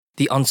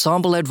The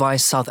Ensemble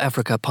Advice South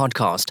Africa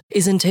podcast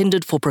is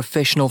intended for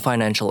professional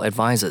financial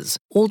advisors.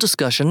 All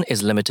discussion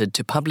is limited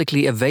to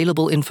publicly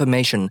available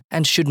information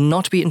and should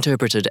not be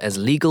interpreted as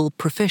legal,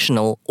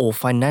 professional, or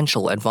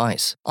financial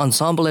advice.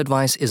 Ensemble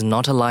Advice is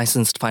not a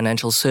licensed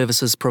financial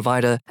services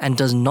provider and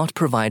does not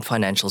provide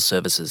financial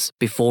services.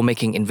 Before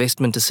making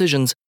investment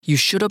decisions, you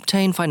should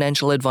obtain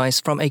financial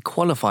advice from a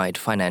qualified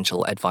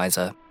financial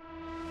advisor.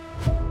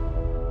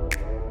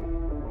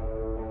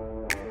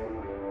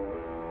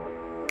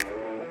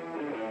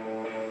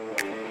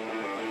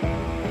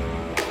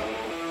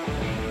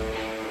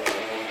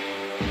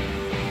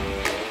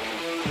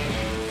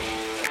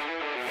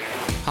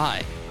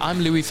 Hi, I'm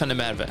Louis van der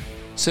Merwe,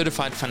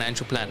 Certified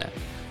Financial Planner.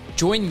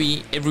 Join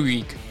me every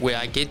week where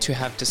I get to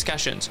have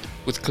discussions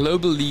with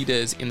global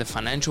leaders in the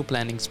financial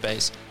planning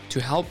space to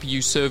help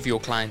you serve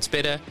your clients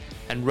better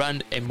and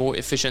run a more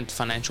efficient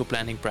financial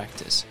planning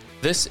practice.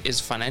 This is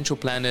Financial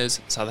Planners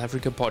South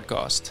Africa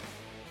podcast.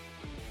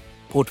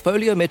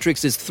 Portfolio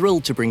Metrics is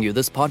thrilled to bring you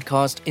this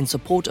podcast in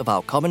support of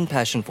our common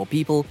passion for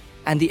people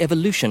and the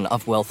evolution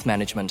of wealth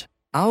management.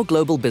 Our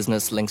global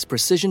business links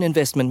precision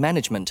investment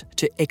management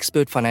to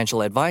expert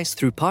financial advice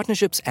through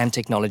partnerships and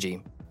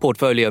technology.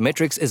 Portfolio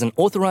Metrics is an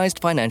authorized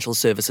financial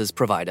services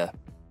provider.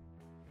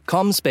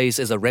 ComSpace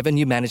is a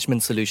revenue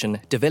management solution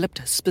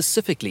developed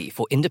specifically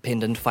for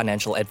independent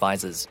financial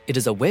advisors. It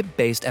is a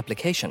web-based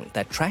application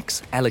that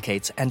tracks,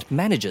 allocates, and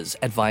manages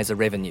advisor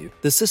revenue.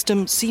 The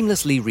system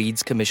seamlessly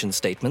reads commission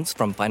statements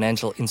from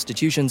financial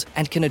institutions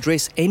and can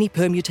address any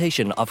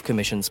permutation of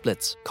commission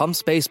splits.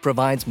 ComSpace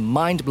provides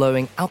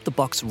mind-blowing,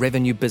 out-the-box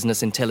revenue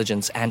business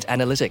intelligence and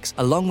analytics,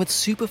 along with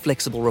super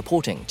flexible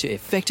reporting to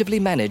effectively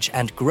manage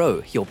and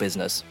grow your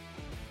business.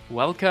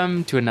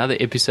 Welcome to another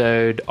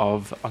episode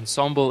of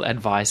Ensemble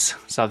Advice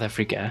South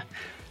Africa.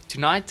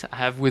 Tonight I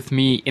have with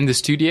me in the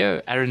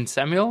studio Aron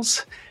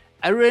Samuels.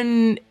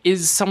 Aron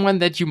is someone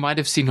that you might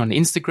have seen on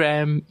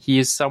Instagram. He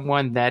is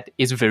someone that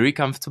is very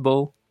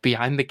comfortable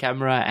behind the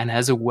camera and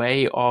has a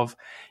way of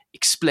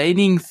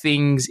explaining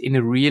things in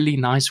a really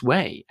nice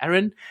way.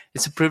 Aron,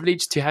 it's a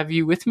privilege to have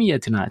you with me here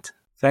tonight.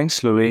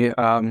 Thanks, Louis.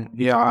 I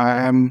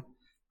am.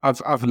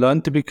 I've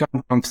learned to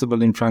become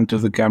comfortable in front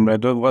of the camera.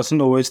 It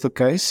wasn't always the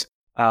case.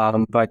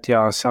 But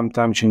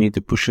sometimes you need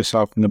to push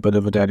yourself in a bit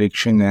of a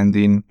direction and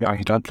then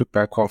you don't look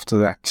back after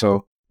that.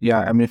 So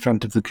I'm in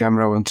front of the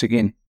camera once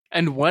again.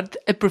 And what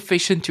a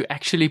profession to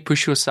actually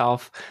push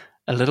yourself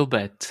a little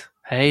bit.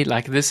 Hey,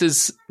 like this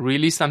is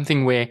really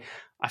something where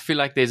I feel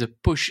like there's a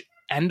push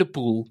and a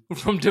pull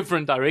from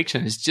different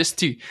directions just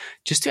to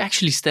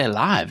actually stay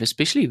alive,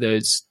 especially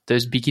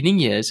those beginning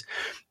years.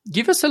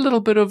 Give us a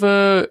little bit of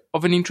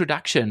an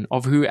introduction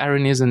of who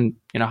Aron is and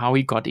how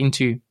he got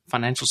into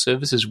financial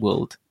services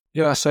world.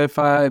 Yeah, so if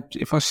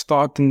I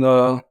start in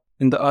the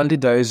early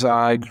days,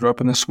 I grew up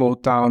in a small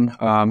town.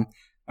 I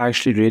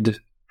actually read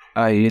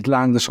a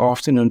headline this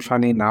afternoon,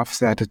 funny enough,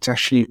 that it's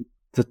actually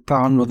the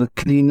town with the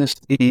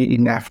cleanest air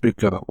in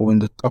Africa, or in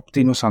the top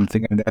 10 or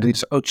something, and that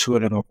is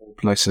Oudtshoorn of all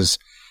places.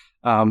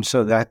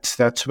 So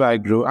that's where I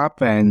grew up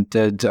and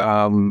did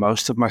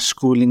most of my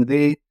schooling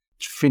there.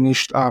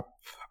 Finished up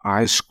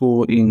high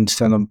school in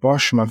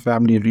Stellenbosch. My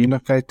family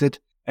relocated,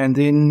 and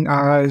then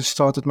I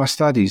started my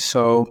studies.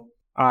 So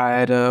I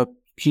had a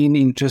keen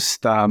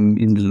interest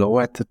in law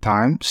at the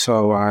time,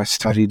 so I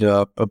studied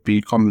a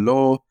BCom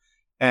law,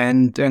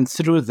 and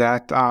through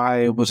that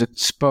I was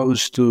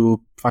exposed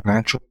to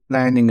financial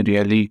planning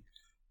really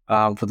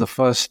for the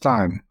first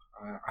time.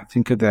 I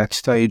think at that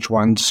stage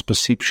one's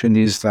perception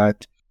is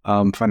that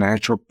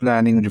financial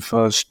planning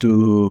refers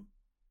to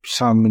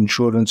some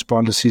insurance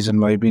policies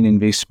and maybe an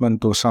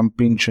investment or some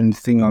pension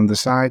thing on the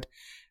side.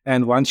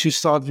 And once you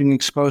start being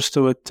exposed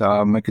to it,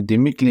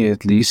 academically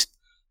at least,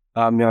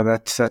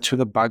 that's where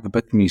the bug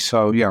bit me.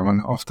 So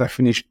after I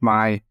finished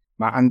my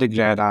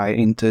undergrad, I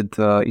entered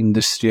the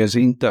industry as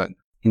an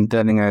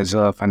interning as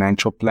a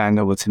financial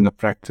planner within the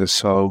practice.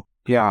 So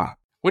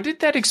what did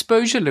that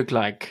exposure look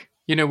like?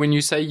 When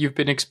you say you've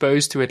been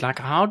exposed to it, like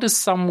how does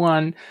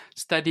someone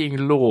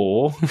studying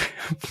law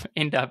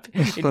end up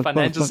in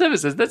financial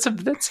services? That's.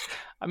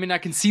 I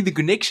can see the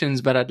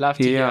connections, but I'd love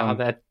to hear how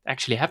that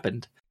actually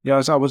happened.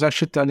 Yeah, so I was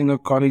actually telling a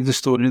colleague the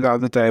story the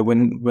other day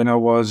when I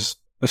was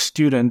a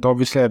student,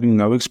 obviously having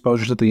no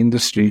exposure to the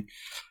industry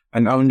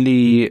and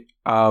only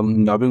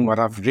knowing what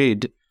I've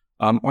read.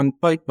 On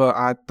paper,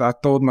 I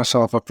told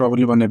myself I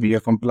probably want to be a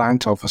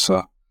compliance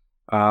officer.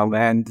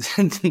 And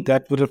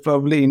that would have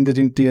probably ended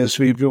in tears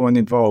for everyone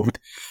involved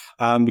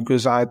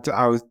because I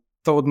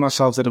told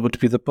myself that it would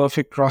be the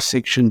perfect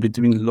cross-section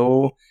between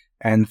law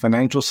and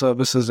financial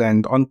services,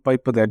 and on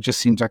paper that just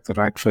seems like the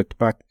right fit.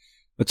 But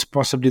it's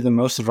possibly the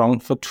most wrong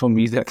fit for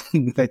me that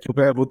you'll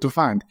be able to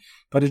find.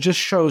 But it just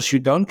shows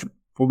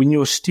when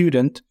you're a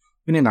student,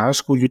 when in high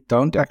school, you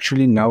don't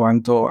actually know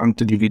until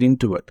you get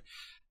into it.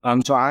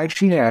 So I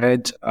actually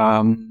had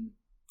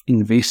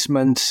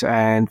investments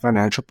and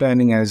financial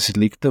planning as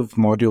elective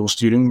modules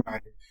during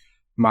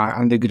my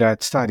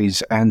undergrad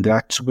studies, and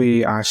that's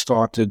where I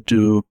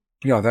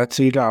that's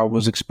it. I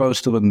was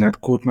exposed to it, and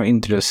that caught my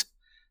interest.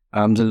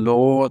 The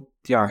law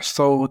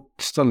still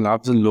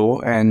love the law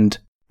and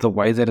the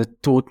way that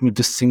it taught me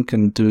to think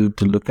and to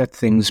look at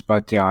things.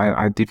 But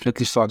I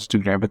definitely started to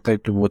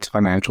gravitate towards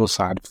financial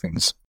side of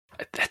things.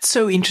 That's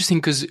so interesting,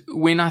 because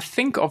when I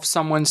think of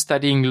someone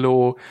studying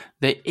law,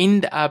 they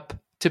end up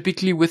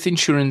typically with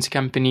insurance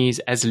companies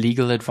as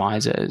legal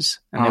advisors,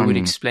 and they would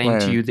explain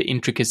to you the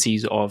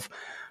intricacies of,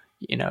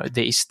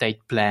 the estate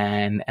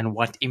plan and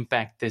what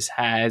impact this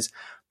has.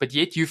 But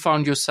yet you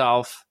found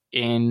yourself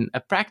in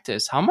a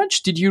practice. How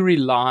much did you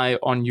rely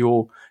on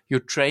your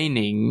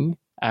training,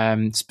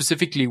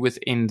 specifically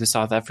within the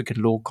South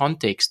African law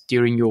context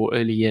during your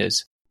early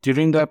years?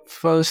 During that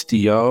first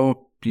year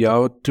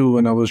or two,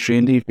 when I was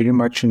really very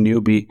much a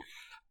newbie,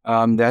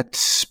 and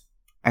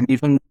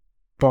even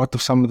part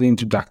of some of the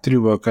introductory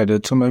work I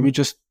did. So maybe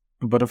just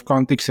a bit of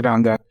context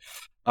around that.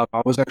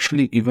 I was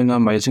actually given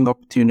amazing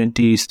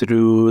opportunities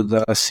through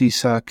the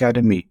CISA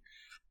Academy.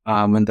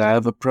 And they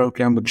have a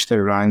program which they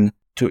run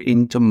to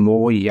enter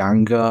more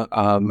younger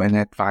and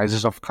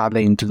advisors of color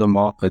into the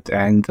market.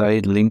 And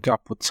they link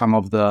up with some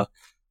of the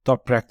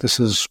top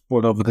practices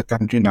all over the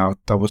country now.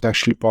 I was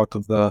actually part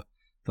of the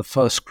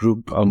first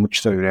group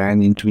which they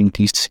ran in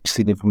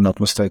 2016, if I'm not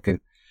mistaken.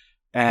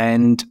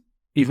 And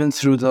even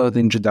through the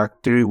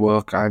introductory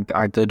work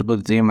I did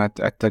with them at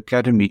the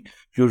academy,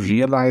 you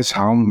realize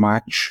how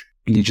much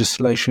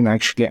legislation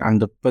actually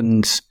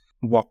underpins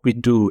what we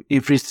do.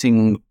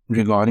 Everything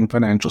regarding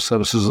financial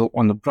services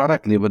on the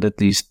product level, at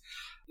least,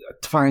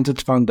 finds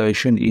its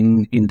foundation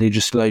in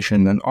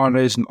legislation. And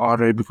RA is an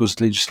RA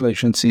because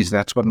legislation says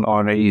that's what an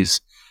RA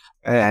is.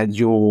 And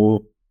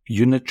your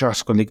unit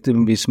trust collective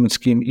investment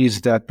scheme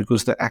is that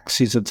because the Act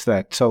says it's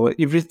that. So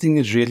everything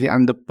is really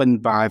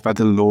underpinned by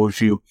the law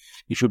if you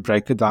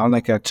break it down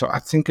like that. So I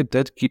think it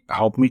did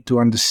help me to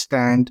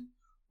understand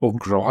or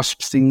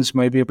grasp things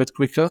maybe a bit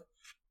quicker.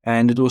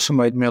 And it also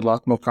made me a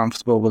lot more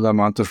comfortable with the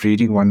amount of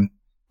reading one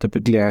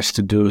typically has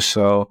to do.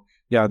 So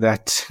yeah,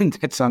 that's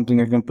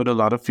something I can put a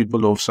lot of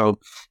people off. So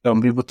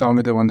when people tell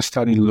me they want to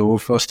study law,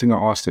 first thing I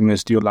ask them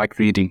is, do you like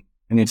reading?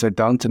 And if they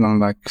don't, and I'm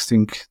like,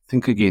 think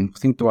again,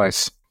 think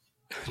twice.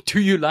 Do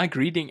you like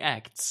reading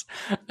acts?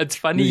 It's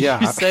funny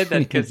you say that,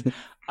 because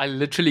I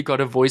literally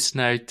got a voice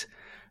note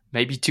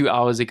maybe 2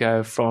 hours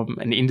ago from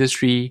an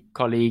industry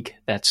colleague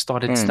that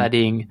started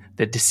studying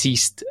the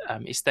deceased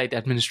estate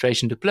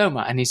administration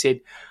diploma. And he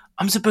said,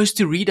 I'm supposed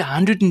to read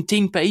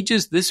 110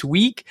 pages this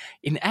week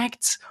in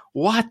acts.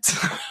 What?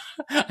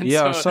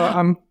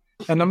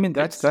 And I mean,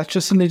 that's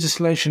just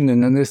legislation,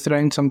 and then they're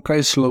throwing some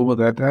case law with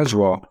that as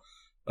well.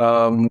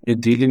 You're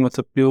dealing with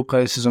appeal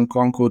cases and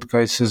concord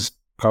cases,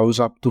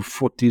 goes up to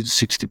 40 to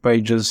 60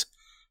 pages.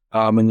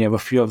 And you have a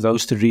few of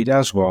those to read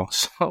as well.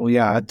 So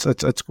yeah,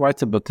 it's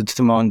quite a bit. It's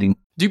demanding.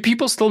 Do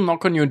people still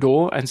knock on your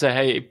door and say,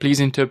 hey,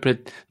 please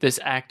interpret this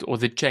act, or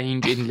the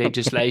change in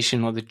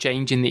legislation, or the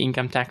change in the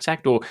Income Tax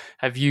Act? Or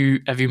have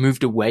you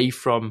moved away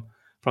from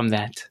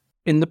that?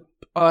 In the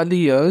early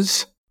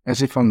years,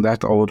 as if I'm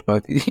that old,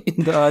 but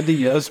in the early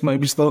years,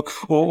 maybe still,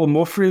 or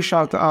more fresh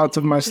out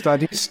of my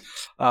studies.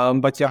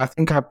 But yeah, I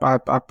think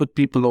I put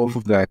people off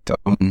of that.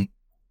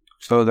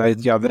 So they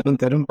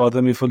don't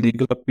bother me for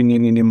legal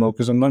opinion anymore,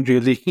 because I'm not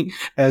really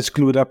as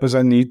clued up as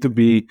I need to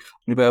be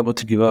able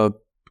to give a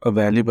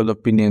valuable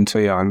opinion. So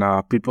yeah,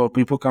 now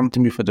people come to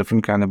me for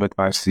different kind of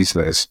advice these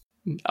days.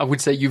 I would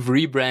say you've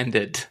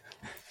rebranded.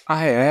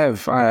 I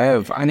have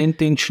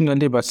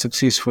unintentionally but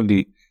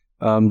successfully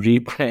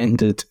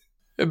rebranded.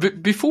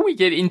 Before we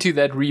get into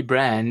that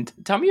rebrand,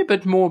 tell me a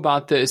bit more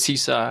about the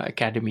CISA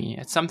Academy.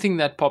 It's something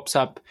that pops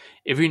up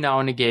every now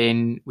and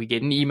again. We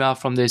get an email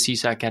from the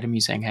CISA Academy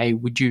saying, hey,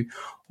 would you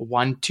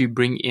want to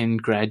bring in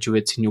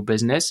graduates in your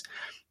business?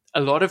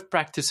 A lot of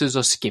practices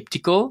are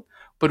skeptical,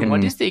 but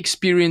what is the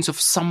experience of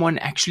someone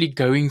actually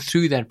going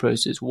through that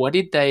process? What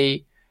did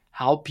they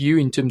help you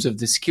in terms of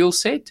the skill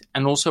set?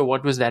 And also,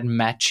 what was that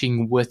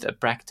matching with a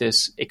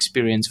practice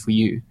experience for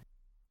you?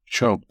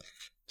 Sure.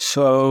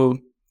 So,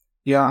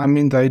 yeah, I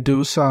mean, they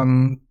do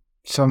some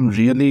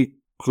really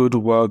good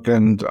work,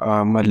 and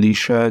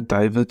Alicia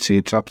David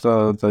sets up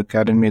the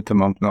academy at the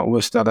moment. I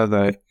always tell her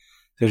they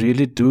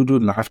really do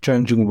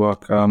life-changing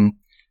work.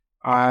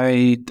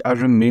 I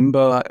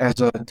remember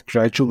as a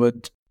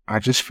graduate, I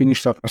just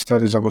finished up my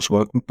studies. I was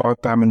working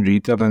part-time in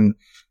retail, and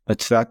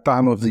it's that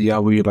time of the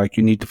year where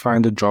you need to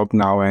find a job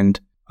now. And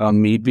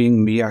me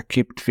being me, I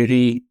kept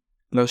very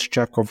close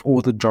track of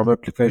all the job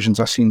applications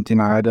I sent in.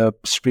 I had a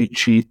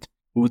spreadsheet.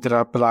 Who did I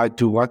apply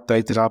to? What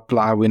date did I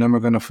apply? When am I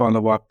going to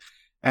follow up?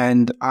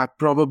 And I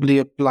probably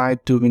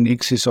applied to in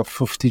excess of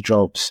 50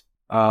 jobs.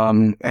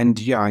 And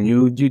yeah,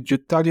 you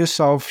tell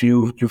yourself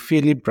you're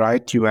fairly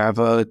bright. You have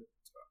a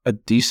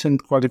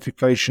decent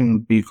qualification,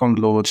 BCom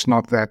law. It's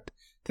not that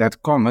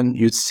common.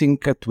 You'd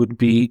think it would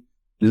be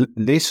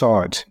less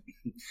hard.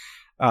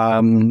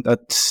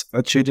 It's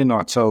really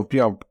not. So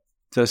yeah,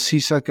 the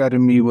CISA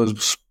Academy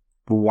was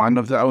one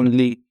of the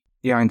only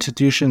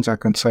institutions I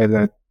can say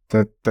that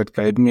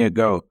gave me a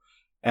go.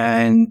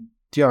 And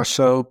yeah,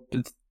 so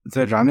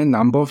they run a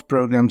number of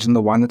programs, and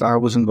the one that I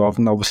was involved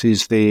in obviously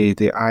is the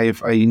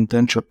IFA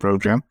internship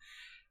program.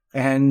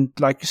 And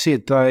like you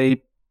said,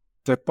 they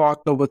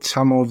partner with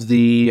some of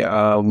the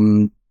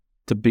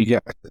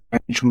bigger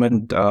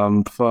management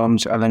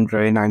firms, Allen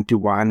Gray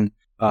 91,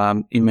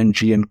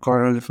 M&G and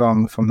Coral, if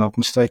I'm not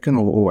mistaken,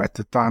 or at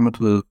the time it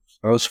was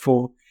those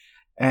four.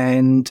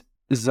 And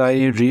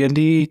they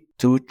really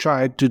do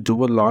try to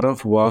do a lot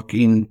of work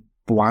in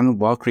one,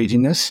 work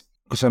readiness.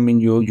 Because I mean,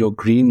 you're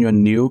green, you're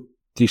new.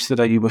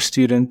 Yesterday you were a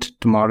student,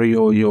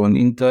 tomorrow you're an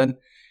intern.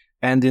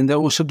 And then they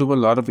also do a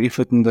lot of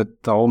effort in the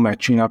whole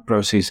matching up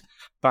process.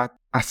 But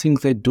I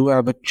think they do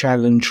have a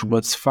challenge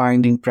with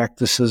finding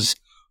practices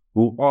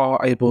who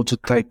are able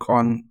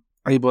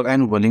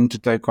and willing to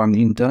take on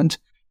interns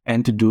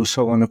and to do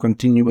so on a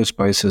continuous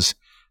basis.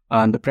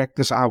 And the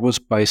practice I was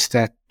based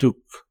at took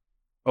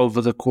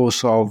over the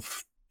course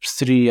of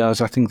 3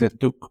 years. I think they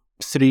took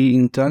 3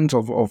 interns,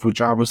 of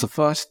which I was the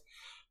first.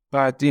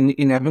 But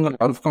in having a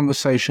lot of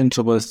conversations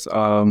with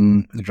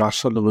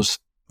Russell, who was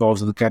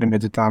involved with the academy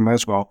at the time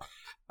as well,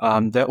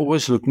 they're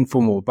always looking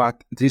for more.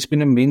 But there's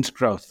been immense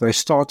growth. They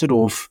started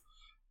off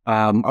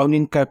only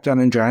in Cape Town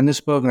and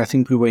Johannesburg, and I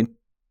think we went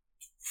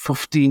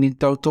 15 in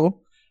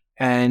total.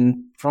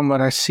 And from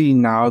what I see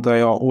now, they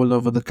are all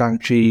over the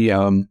country,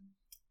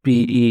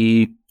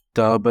 PE,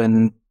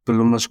 Durban,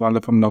 Bloem as well,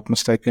 if I'm not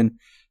mistaken.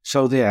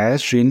 So there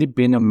has really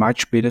been a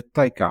much better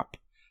take-up.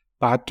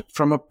 But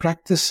from a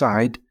practice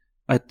side,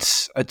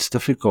 it's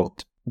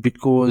difficult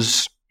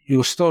because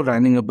you're still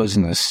running a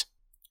business.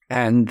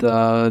 And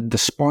the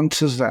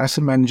sponsors, the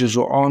asset managers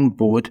are on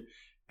board,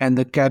 and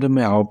the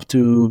academy help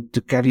to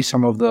carry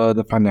some of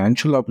the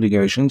financial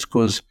obligations,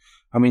 because,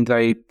 I mean,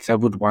 they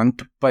would want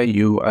to pay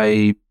you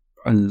a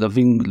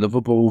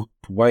livable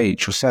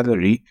wage or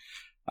salary.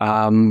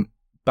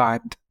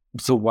 But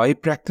the way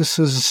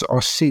practices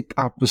are set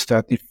up is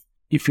that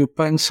if you're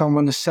paying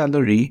someone a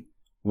salary,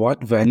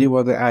 what value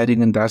are they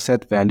adding, and does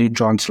that value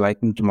translate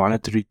into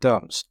monetary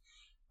terms?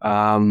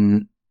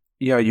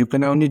 You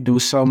can only do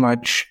so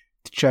much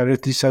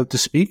charity, so to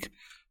speak.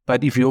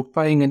 But if you're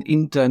paying an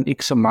intern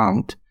X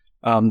amount,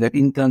 that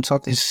intern's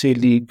not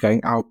necessarily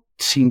going out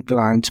seeing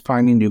clients,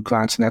 finding new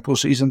clients, and that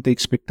also isn't the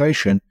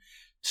expectation.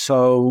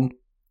 So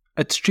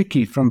it's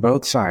tricky from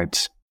both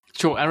sides.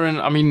 Sure,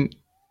 Aaron. I mean,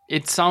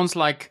 it sounds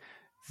like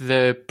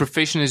the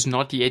profession is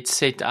not yet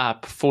set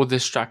up for the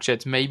structure.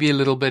 It's maybe a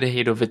little bit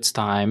ahead of its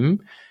time,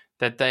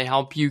 that they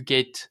help you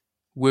get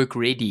work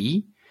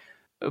ready.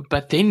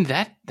 But then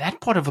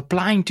that part of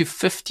applying to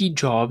 50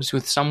 jobs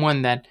with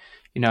someone that,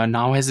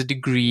 now has a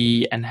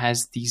degree and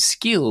has these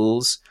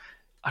skills,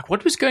 like,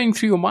 what was going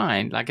through your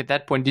mind? Like, at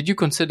that point, did you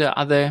consider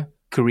other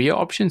career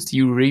options? Do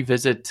you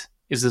revisit,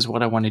 is this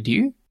what I want to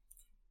do?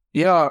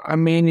 Yeah, I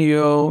mean,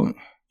 you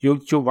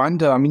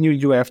wonder. I mean,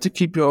 you have to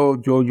keep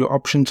your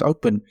options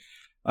open.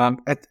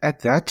 At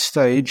that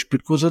stage,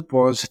 because it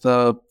was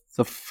the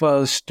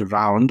first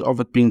round of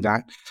it being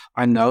done,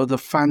 I know the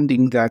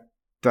funding that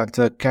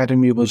the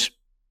academy was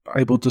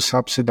able to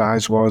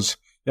subsidize was,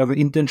 the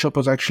internship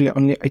was actually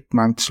only 8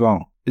 months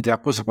long.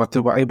 That was what they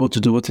were able to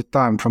do at the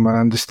time. From what I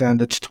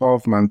understand, it's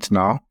 12 months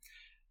now.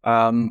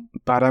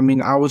 But I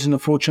mean, I was in a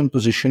fortunate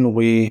position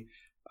where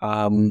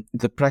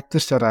the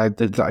practice that I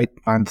did, the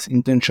 8-month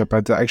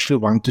internship, they actually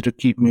wanted to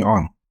keep me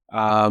on.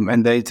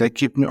 And they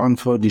kept me on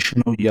for an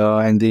additional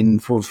year and then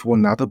for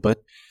another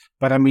bit.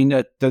 But I mean,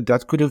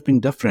 that could have been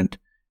different.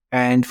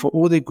 And for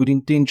all their good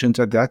intentions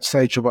at that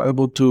stage, they were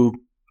able to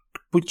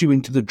put you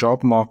into the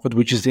job market,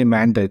 which is their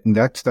mandate. And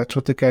that's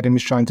what the academy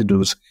is trying to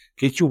do, is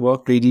get your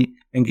work ready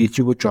and get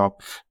you a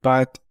job.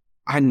 But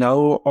I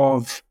know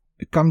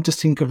come to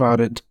think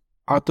about it,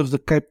 out of the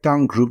Cape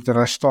Town group that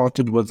I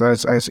started with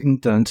as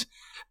interns,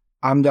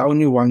 I'm the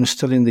only one who's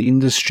still in the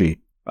industry.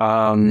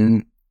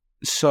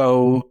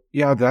 So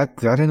yeah,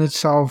 that in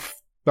itself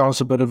tells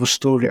a bit of a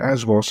story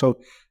as well. So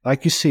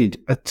like you said,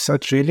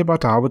 it's really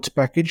about how it's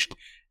packaged,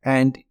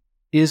 and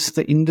is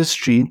the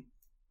industry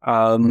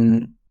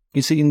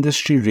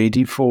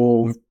ready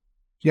for,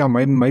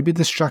 maybe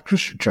the structure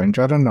should change.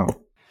 I don't know.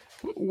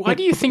 Why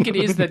do you think it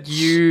is that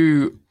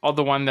you are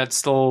the one that's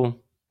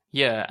still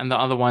here and the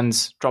other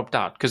ones dropped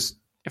out? Because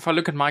if I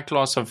look at my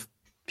class of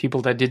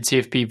people that did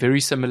CFP, very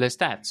similar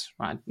stats,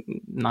 right?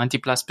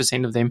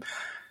 90+% of them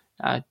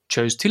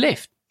chose to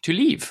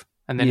leave,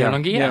 and they're no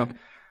longer here. Yeah.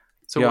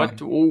 So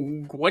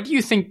what do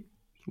you think?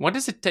 What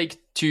does it take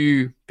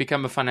to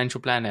become a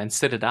financial planner and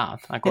sit it out?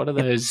 Like, what are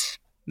those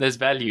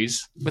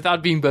values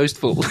without being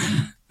boastful?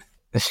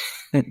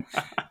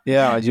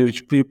 Yeah,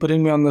 you're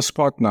putting me on the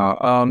spot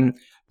now.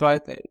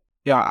 But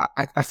yeah,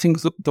 I think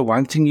the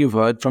one thing you've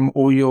heard from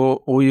all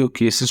your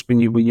cases when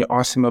you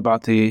ask them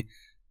about the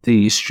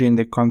history and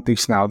the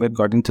context now that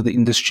got into the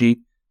industry,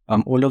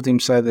 all of them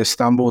say they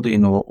stumbled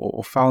in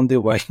or found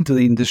their way into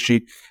the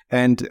industry,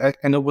 and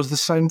it was the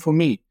same for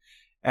me.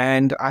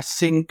 And I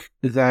think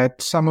that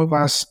some of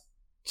us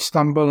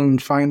stumble and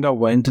find our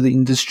way into the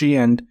industry,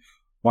 and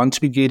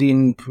once we get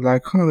in,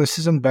 like, this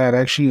isn't bad, I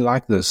actually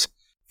like this.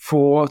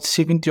 For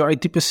 70 or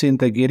 80%,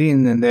 they get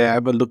in and they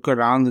have a look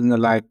around and they're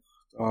like,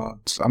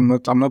 I'm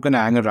not going to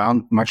hang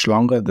around much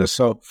longer at this.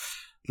 So,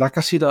 like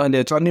I said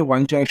earlier, it's only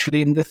once you're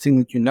actually in the thing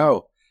that you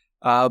know.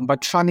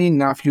 But funny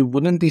enough, you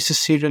wouldn't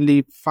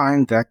necessarily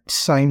find that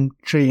same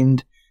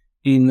trend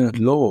in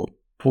law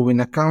or in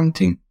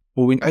accounting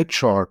or in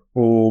HR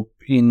or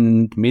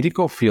in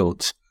medical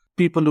fields.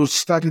 People who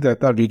study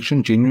that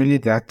direction, generally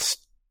that's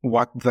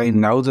what they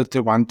know that they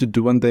want to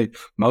do, and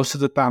most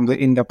of the time they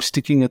end up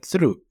sticking it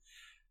through.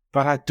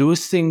 But I do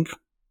think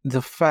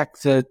the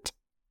fact that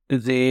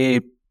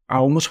I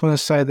almost want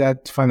to say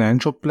that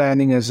financial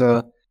planning as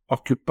a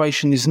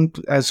occupation isn't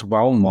as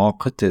well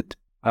marketed.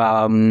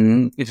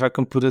 If I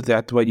can put it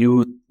that way,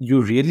 you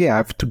really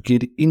have to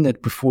get in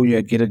it before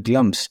you get a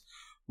glimpse.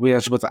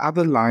 Whereas with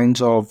other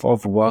lines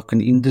of work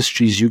and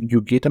industries,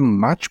 you get a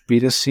much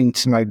better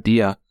sense and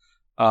idea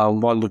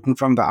while looking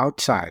from the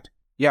outside.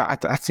 Yeah,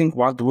 I think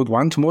what would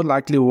one's more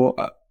likely, or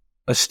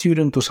a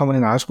student or someone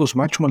in high school is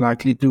much more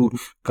likely to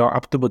go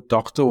up to a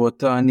doctor or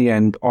attorney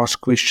and ask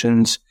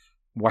questions.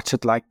 What's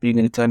it like being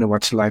an attorney?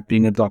 What's it like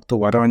being a doctor?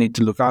 What do I need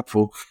to look out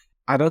for?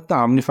 I don't know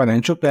how many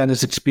financial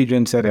planners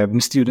experience that, having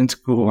students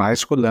who high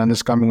school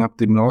learners coming up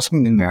to them and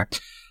asking them that.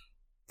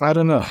 I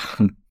don't know.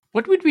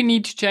 What would we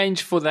need to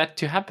change for that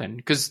to happen?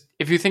 Because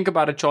if you think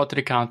about a chartered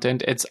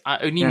accountant, I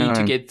only need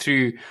to get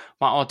through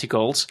my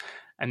articles,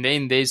 and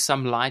then there's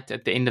some light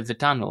at the end of the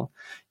tunnel.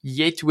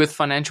 Yet with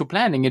financial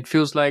planning, it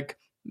feels like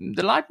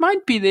the light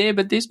might be there,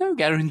 but there's no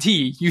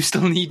guarantee. You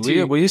still need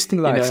to. Where's the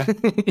light?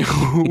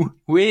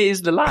 Where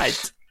is the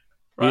light?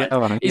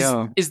 Right?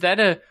 Yeah. Is that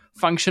a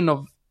function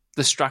of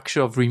the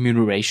structure of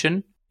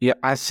remuneration? Yeah,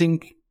 I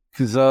think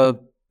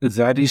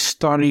that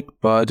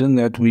historic burden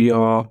that we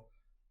are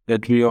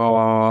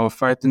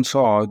fighting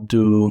so hard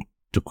to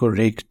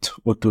correct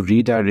or to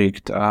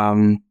redirect.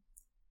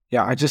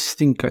 I just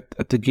think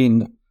that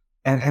again,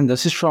 and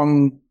this is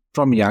from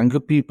younger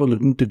people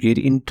looking to get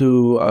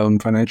into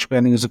financial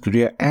planning as a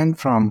career, and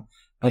from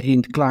an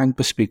end client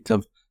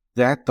perspective,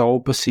 that whole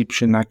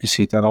perception, like you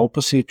said, that whole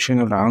perception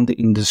around the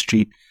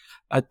industry,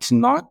 it's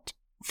not,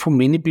 for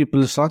many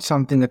people, it's not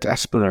something that's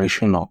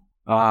aspirational.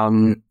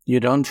 You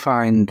don't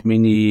find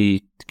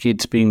many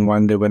kids being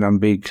one day, when I'm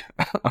big,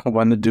 I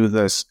want to do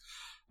this,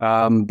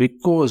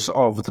 because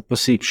of the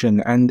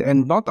perception,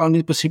 and not only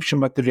the perception,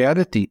 but the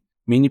reality.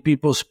 Many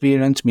people's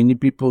parents, many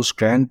people's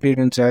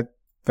grandparents had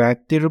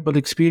terrible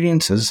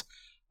experiences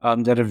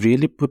that have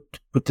really put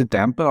the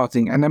damper on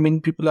things. And I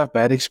mean, people have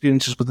bad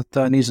experiences with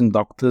attorneys and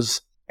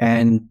doctors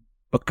and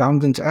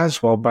accountants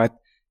as well. But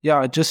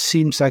yeah, it just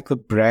seems like the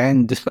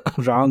brand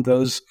around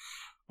those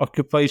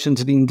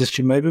occupations in the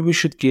industry, maybe we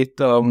should get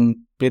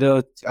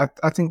better.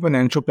 I think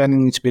financial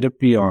planning needs better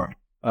PR.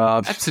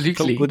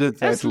 Absolutely. Put it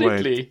that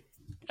way.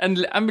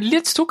 And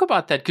let's talk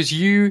about that, because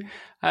you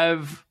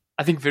have,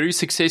 I think, very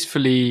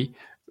successfully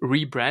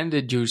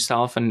rebranded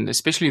yourself, and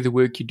especially the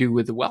work you do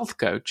with the wealth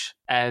coach,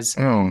 as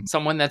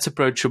someone that's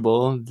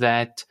approachable,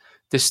 that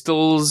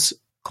distills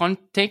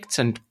context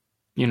and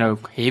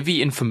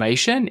heavy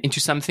information into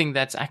something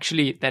that's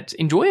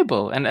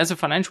enjoyable. And as a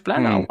financial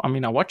planner, I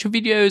mean, I watch your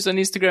videos on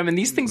Instagram, and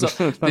these things are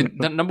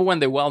the number one,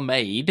 they're well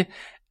made,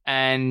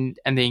 and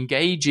they're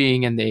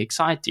engaging and they're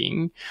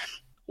exciting.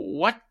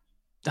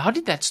 How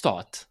did that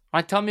start?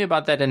 Right, tell me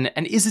about that, and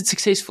is it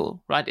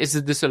successful? Right, is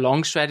this a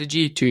long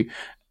strategy to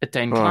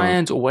attain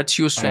clients, or what's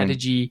your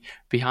strategy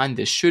behind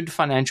this? Should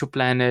financial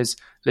planners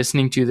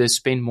listening to this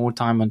spend more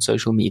time on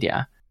social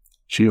media?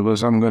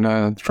 I'm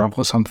gonna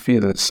ruffle some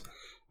feathers.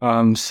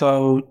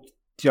 So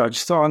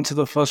just to answer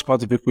the first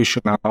part of your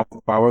question, how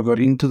I got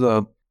into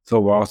the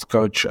wealth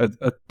coach, it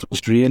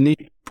was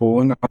really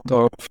born out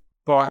of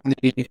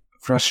partly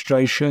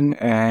frustration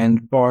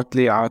and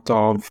partly out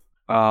of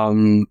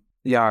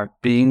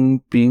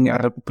being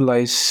at a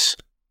place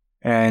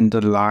and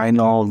a line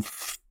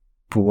of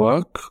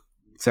work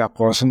that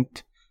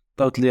wasn't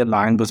totally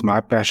aligned with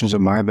my passions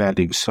and my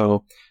values.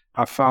 So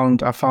I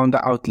found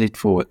an outlet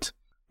for it,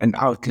 an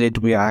outlet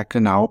where I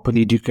can help and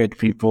educate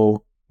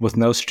people with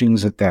no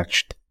strings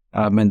attached.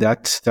 And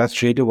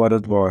that's really what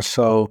it was.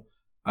 So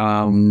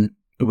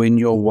when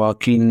you're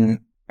working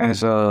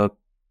as a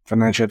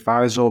financial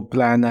advisor or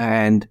planner,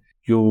 and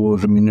your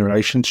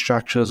remuneration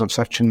structures of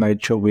such a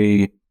nature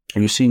where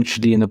you're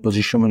essentially in a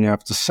position when you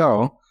have to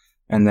sell,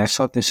 and that's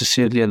not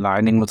necessarily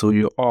aligning with who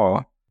you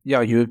are,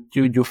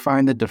 you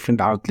find a different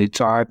outlet.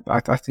 So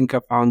I think I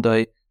found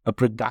a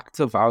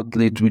productive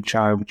outlet which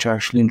I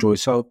actually enjoy.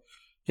 So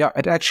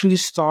it actually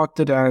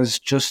started as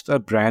just a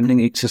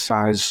branding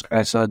exercise,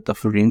 as a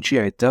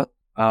differentiator.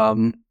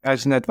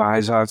 As an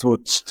advisor, I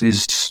thought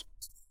there's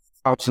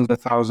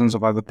thousands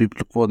of other people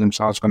who call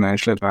themselves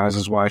financial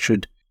advisors.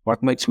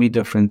 What makes me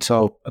different?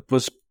 So it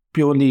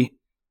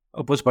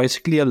was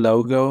basically a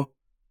logo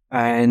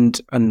and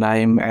a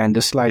name and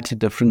a slightly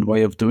different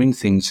way of doing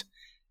things.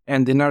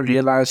 And then I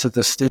realized that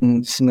this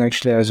thing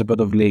actually has a bit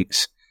of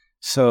legs.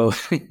 So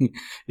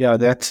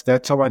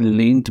that's how I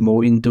leaned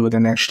more into it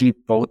and actually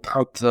built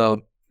out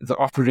the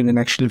offering and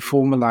actually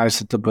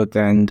formalized it a bit.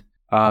 And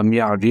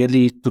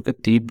really took a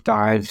deep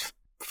dive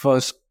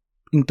first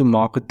into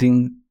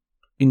marketing,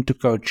 into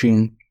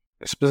coaching,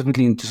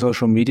 specifically into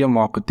social media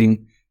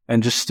marketing,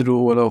 and just threw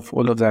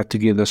all of that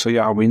together. So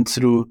I went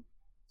through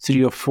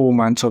 3 or 4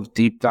 months of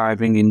deep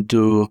diving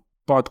into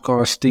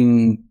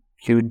podcasting,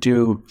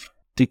 YouTube,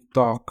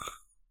 TikTok,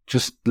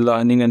 just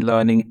learning and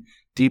learning,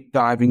 deep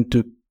diving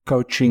to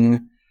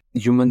coaching,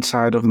 human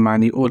side of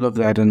money, all of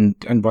that.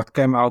 And what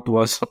came out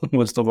was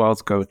the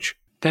wealth coach.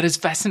 That is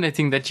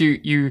fascinating that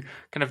you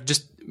kind of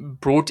just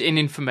brought in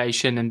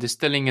information and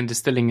distilling and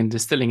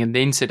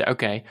then said,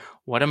 okay,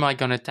 what am I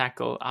going to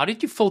tackle? How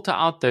did you filter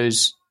out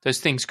those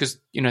things? Because,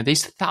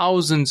 there's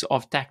thousands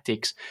of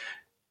tactics,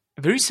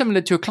 very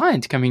similar to a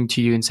client coming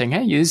to you and saying,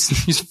 hey, here's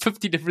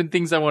 50 different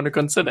things I want to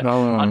consider.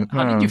 How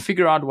did you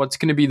figure out what's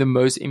going to be the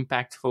most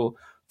impactful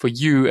for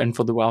you and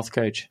for the wealth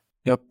coach?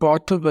 Yeah,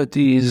 part of it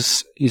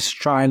is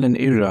trial and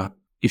error.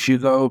 If you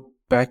go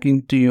back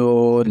into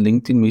your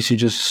LinkedIn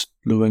messages,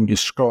 when you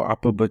scroll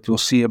up a bit, you'll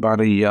see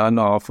about a year and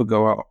a half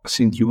ago, I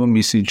sent you a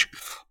message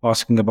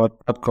asking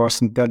about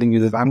podcasts and telling you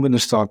that I'm going to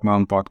start my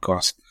own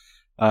podcast.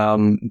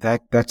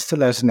 That still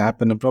hasn't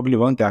happened and probably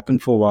won't happen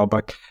for a while,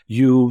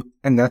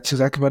 and that's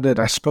exactly what I did.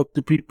 I spoke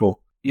to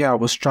people. Yeah, I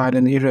was trial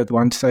and error at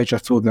one stage. I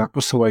thought that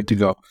was the way to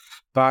go.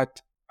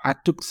 But I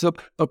took the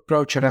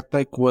approach that I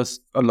take with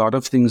a lot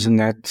of things, and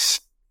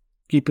that's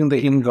keeping the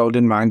end goal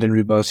in mind and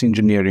reverse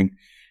engineering,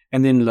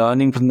 and then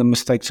learning from the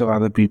mistakes of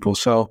other people.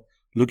 So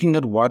looking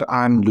at what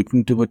I'm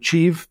looking to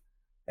achieve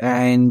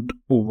and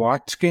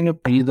what's going to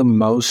be the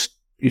most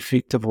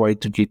effective way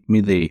to get me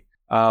there.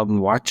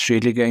 What's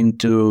really going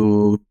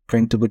to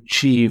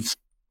achieve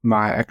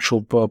my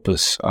actual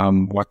purpose?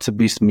 What's the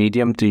best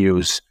medium to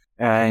use?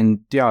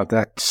 And yeah,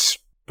 that's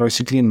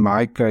basically in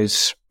my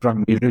case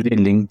primarily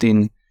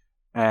LinkedIn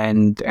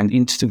and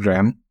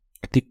Instagram.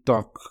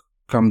 TikTok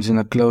comes in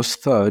a close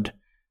third.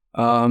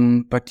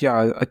 But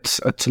yeah, it's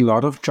a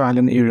lot of trial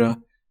and error.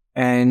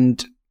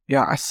 And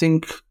yeah, I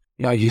think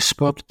you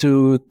spoke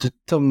to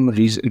Tim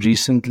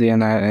recently,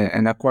 and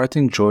I quite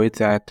enjoyed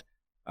that.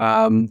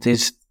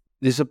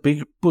 There's a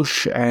big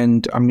push,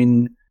 and I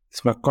mean,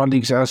 it's my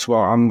colleagues as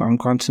well. I'm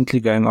constantly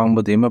going on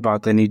with them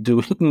about they need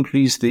to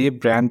increase their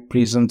brand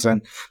presence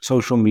and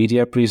social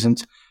media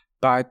presence,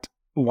 but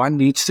one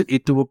needs to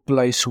get to a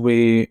place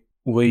where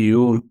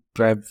you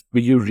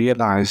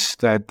realize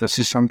that this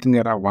is something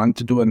that I want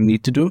to do and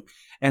need to do,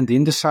 and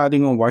then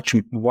deciding on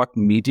what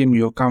medium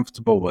you're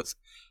comfortable with.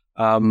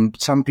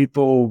 Some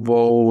people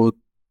will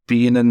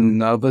be in a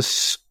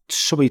nervous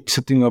sweat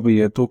sitting over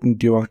here talking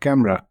to you on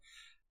camera.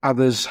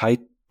 Others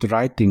hate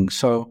writing.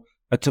 So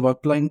it's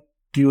about playing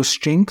to your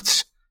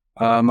strengths.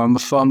 I'm a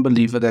firm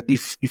believer that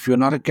if you're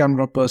not a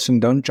camera person,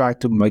 don't try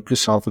to make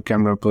yourself a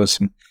camera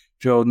person.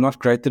 If you're not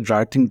great at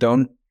writing,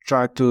 don't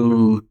try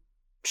to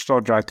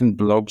start writing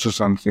blogs or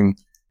something.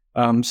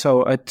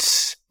 So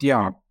it's,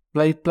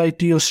 play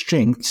to your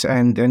strengths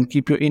and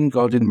keep your end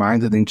goal in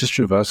mind, and then just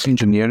reverse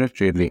engineer it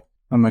really.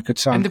 And make it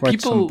sound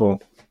quite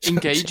simple.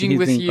 Engaging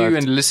with you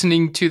and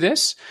listening to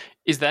this,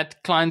 is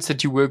that clients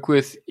that you work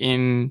with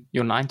in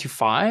your 9 to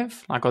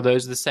 5? Like, are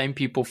those the same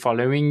people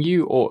following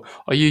you, or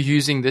are you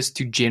using this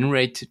to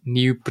generate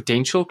new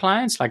potential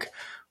clients? Like,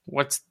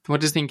 what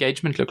does the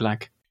engagement look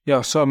like?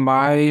 Yeah, so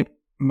my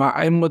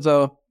aim with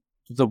the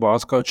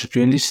wealth coach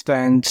really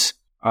stands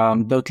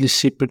totally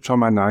separate from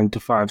my 9 to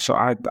 5. So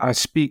I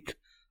speak,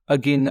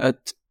 again,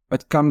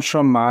 it comes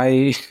from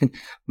my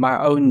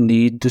own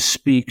need to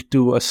speak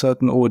to a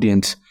certain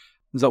audience.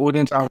 The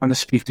audience I want to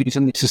speak to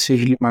isn't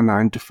necessarily my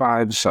 9 to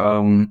 5's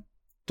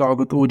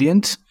target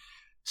audience.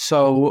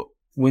 So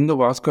when the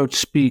wealth coach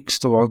speaks,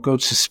 the wealth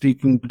coach is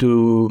speaking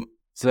to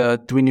the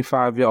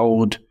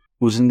 25-year-old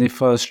who's in their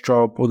first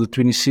job, or the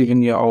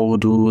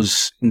 27-year-old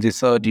who's in their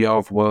third year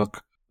of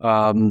work,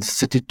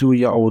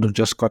 32-year-old who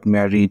just got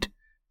married,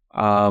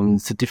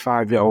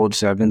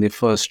 35-year-olds having their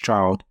first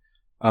child.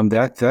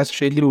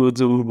 That's really who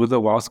the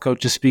wealth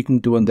coach is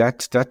speaking to, and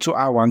that's who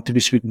I want to be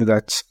speaking to.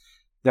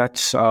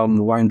 That's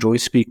who I enjoy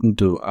speaking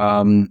to.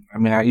 I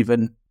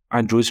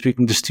enjoy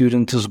speaking to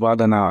students as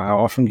well, and I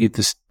often get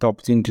this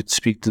opportunity to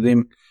speak to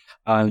them,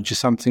 which is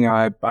something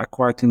I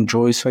quite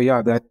enjoy. So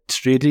yeah,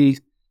 that's really,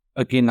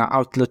 again, an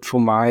outlet for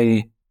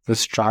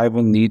this drive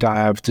and need I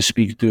have to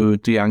speak to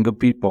younger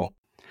people.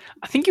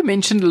 I think you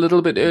mentioned a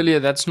little bit earlier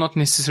that's not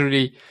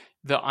necessarily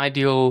the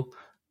ideal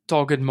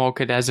target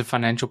market as a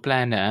financial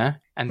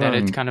planner, and that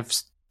it kind of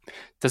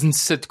doesn't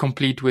sit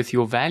complete with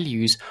your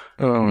values.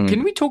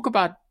 Can we talk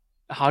about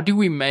how do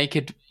we make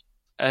it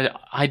an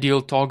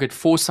ideal target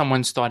for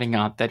someone starting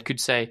out that could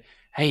say,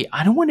 hey,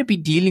 I don't want to be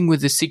dealing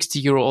with a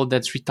 60-year-old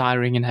that's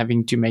retiring and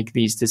having to make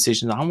these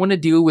decisions. I want to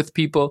deal with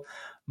people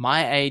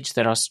my age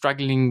that are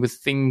struggling with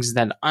things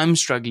that I'm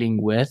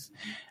struggling with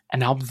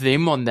and help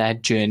them on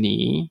that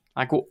journey.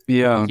 Like,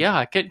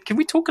 can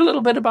we talk a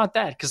little bit about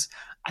that? Because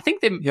I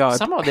think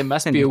somehow there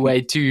must be a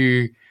way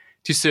to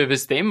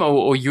service them,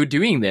 or you're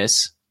doing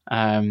this.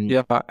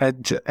 But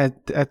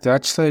at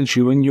that stage,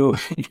 you and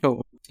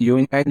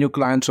your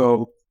clients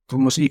are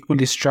almost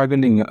equally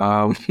struggling.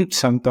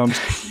 Sometimes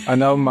I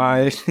know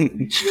my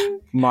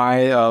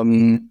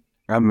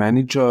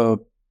manager,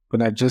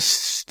 when I just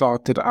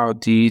started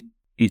out, he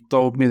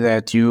told me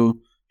that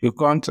you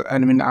can't. I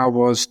mean, I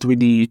was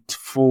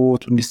 24,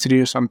 23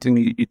 or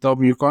something. He told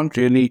me you can't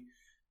really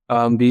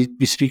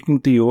be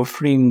speaking to your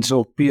friends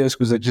or peers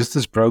because they're just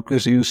as broke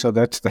as you. So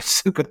that's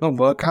going to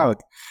work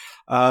out.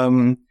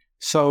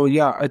 So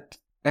yeah,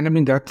 and I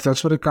mean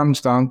that's what it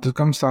comes down to. It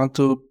comes down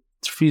to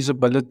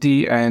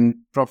feasibility and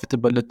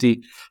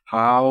profitability.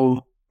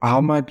 How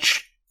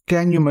much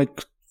can you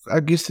make? I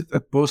guess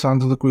it boils down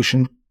to the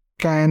question: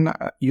 can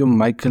you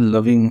make a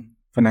living?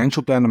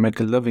 Financial planner make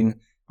a living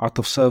out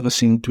of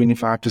servicing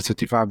 25 to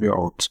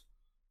 35-year-olds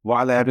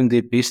while having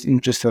their best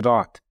interest at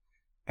heart?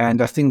 And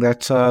I think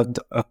that's a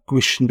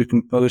question we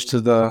can pose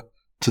to the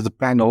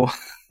panel.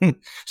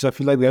 So I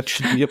feel like that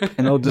should be a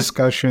panel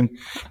discussion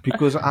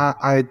because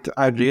I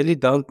really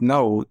don't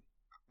know.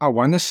 I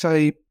want to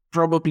say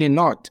probably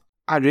not.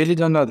 I really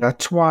don't know.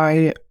 That's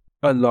why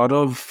a lot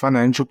of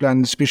financial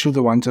planners, especially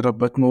the ones that are a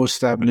bit more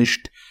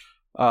established,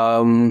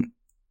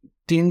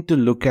 tend to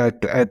look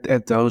at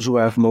those who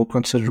have more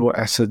considerable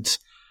assets,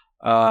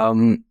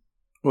 who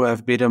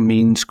have better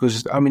means.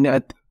 Because I mean,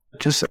 it's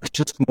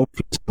just more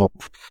feasible.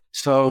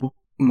 So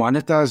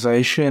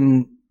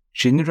monetization,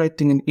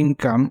 generating an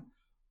income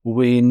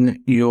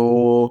when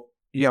you're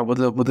with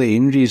the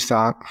Henrys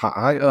are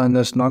high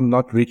earners,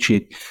 not rich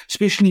yet.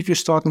 Especially if you're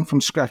starting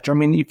from scratch. I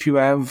mean, if you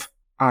have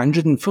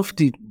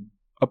 150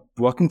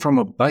 working from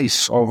a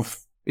base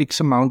of X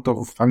amount of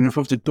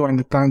 150,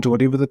 200 pounds, or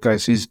whatever the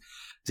case is,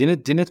 then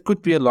it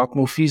could be a lot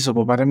more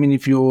feasible. But I mean,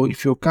 if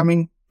you're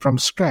coming from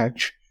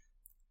scratch,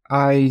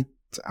 I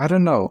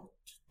don't know.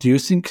 Do you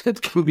think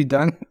it can be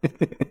done?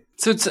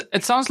 So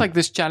it sounds like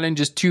this challenge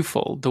is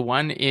twofold. The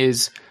one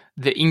is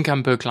the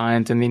income per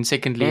client, and then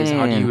secondly is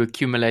how do you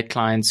accumulate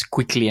clients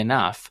quickly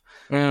enough?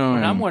 What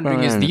I'm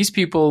wondering is these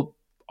people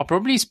are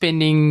probably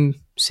spending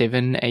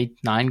 7, 8,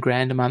 9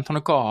 grand a month on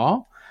a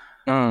car,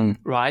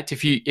 right?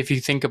 If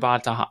you think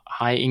about a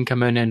high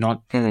income earner,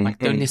 not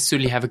don't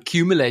necessarily have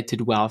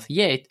accumulated wealth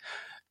yet,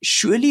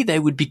 surely they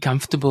would be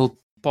comfortable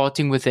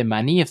parting with their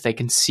money if they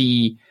can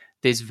see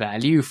there's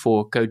value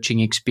for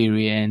coaching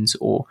experience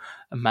or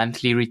a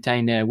monthly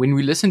retainer. When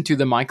we listen to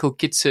the Michael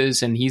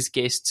Kitzers and his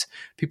guests,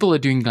 people are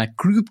doing like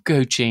group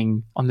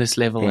coaching on this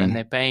level and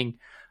they're paying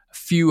a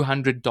few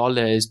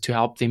 $100s to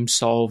help them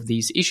solve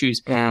these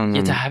issues.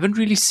 Yet I haven't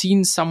really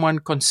seen someone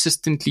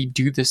consistently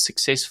do this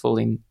successful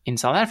in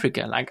South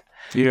Africa. Like,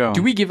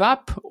 do we give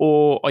up,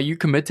 or are you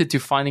committed to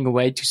finding a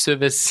way to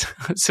service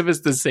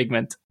this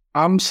segment?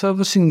 I'm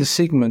servicing the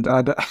segment.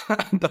 I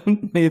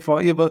don't know if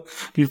I ever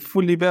be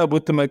fully be able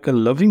to make a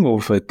living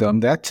off it.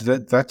 That's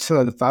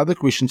the other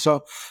question.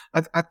 So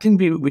I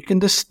think we can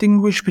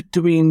distinguish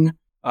between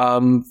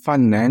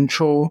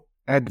financial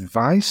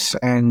advice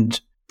and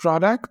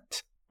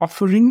product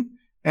offering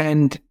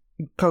and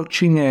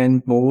coaching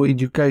and more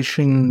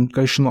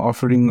educational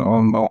offering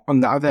on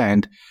the other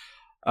hand.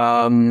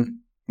 And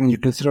you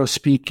can throw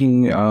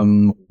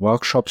speaking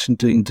workshops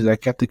into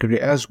that category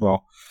as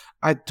well.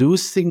 I do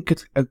think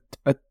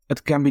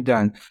it can be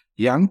done.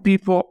 Young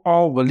people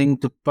are willing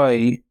to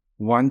pay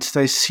once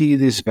they see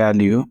this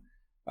value.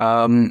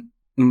 A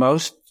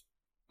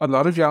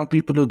lot of young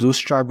people who do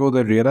struggle,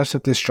 they realize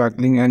that they're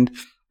struggling, and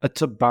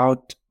it's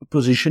about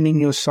positioning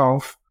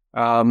yourself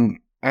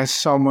as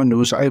someone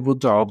who's able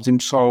to help them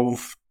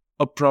solve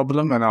a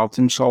problem and help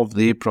them solve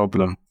their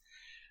problem.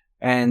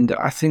 And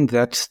I think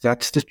that's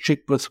the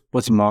trick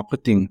with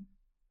marketing.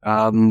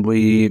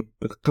 The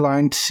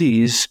client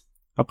sees,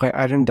 okay,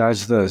 Aron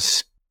does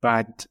this,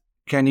 but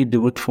can he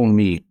do it for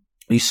me?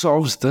 He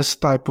solves this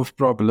type of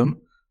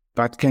problem,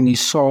 but can he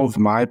solve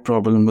my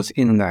problem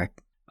within that?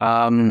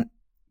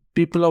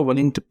 People are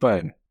willing to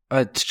pay.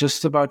 It's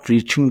just about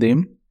reaching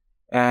them.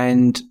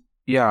 And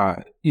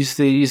is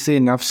there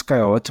enough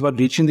scale? It's about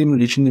reaching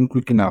them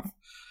quick enough.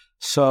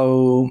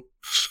 So,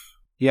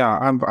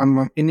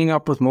 I'm ending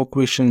up with more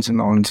questions and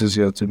answers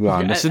here, to be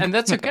honest. And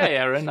that's okay,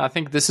 Aron. I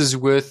think this is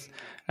worth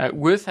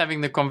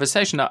having the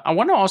conversation. I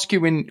want to ask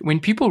you, when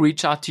people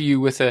reach out to you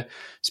with a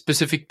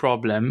specific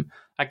problem,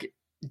 like,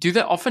 do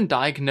they often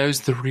diagnose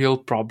the real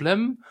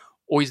problem,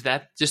 or is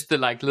that just the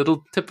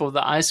little tip of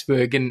the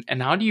iceberg?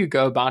 And how do you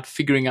go about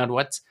figuring out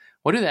what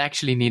do they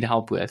actually need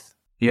help with?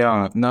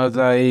 Yeah, no,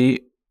 they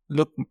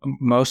look,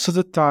 most of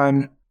the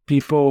time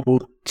people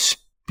will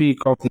speak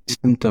of the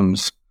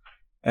symptoms.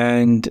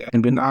 And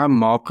when I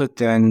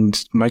market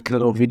and make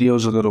little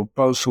videos or little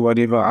posts or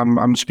whatever,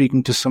 I'm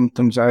speaking to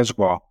symptoms as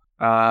well.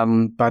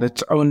 But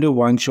it's only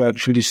once you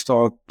actually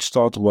start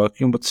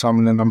working with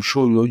someone, and I'm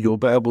sure you'll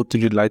be able to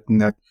relate in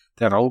that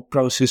whole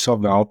process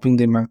of helping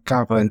them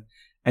uncover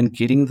and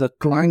getting the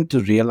client to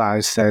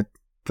realize that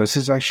this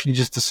is actually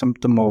just a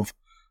symptom of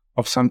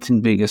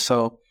something bigger.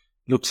 So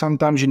look,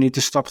 sometimes you need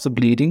to stop the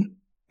bleeding,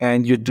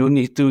 and you do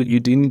need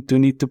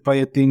to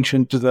pay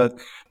attention to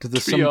the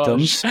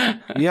symptoms.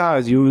 Yeah,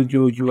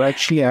 you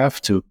actually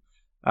have to.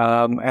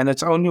 And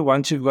it's only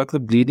once you've got the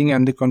bleeding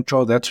under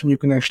control, that's when you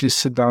can actually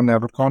sit down and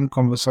have a calm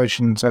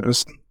conversation and say,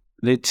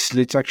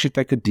 let's actually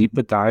take a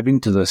deeper dive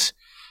into this.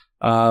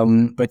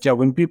 But yeah,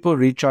 when people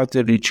reach out,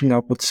 they're reaching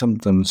out with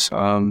symptoms.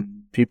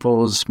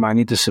 People's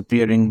money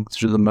disappearing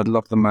through the middle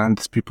of the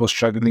month, people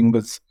struggling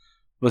with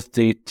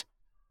debt,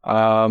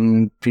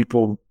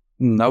 people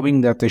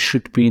knowing that they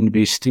should be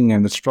investing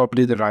and it's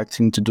probably the right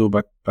thing to do,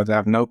 but they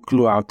have no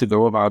clue how to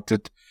go about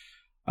it.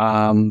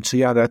 So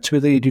yeah, that's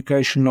where the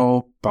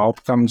educational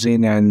help comes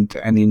in, and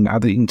in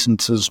other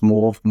instances,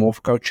 more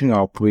of coaching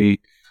help, where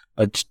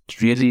it's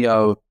really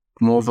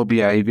more of a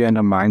behavior and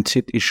a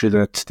mindset issue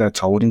that's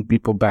holding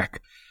people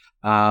back.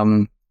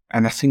 And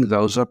I think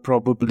those are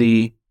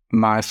probably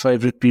my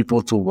favorite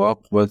people to work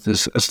with,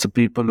 is the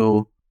people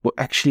who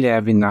actually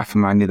have enough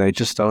money. They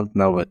just don't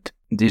know it.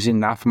 There's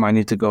enough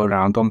money to go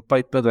around. On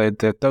paper,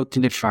 they're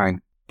totally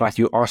fine. But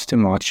you ask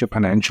them, what's your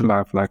financial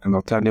life like? And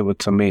they'll tell you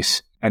it's a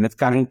mess. And it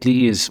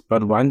currently is.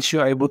 But once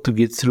you're able to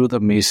get through the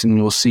mess, and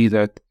you'll see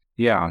that,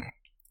 yeah,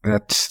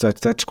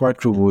 that's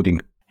quite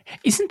rewarding.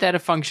 Isn't that a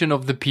function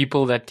of the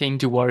people that tend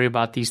to worry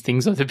about these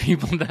things, or the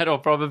people that are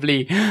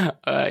probably,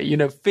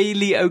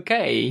 fairly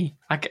okay?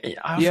 I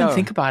often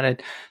think about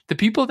it. The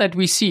people that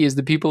we see is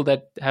the people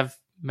that have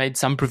made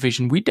some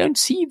provision. We don't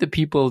see the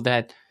people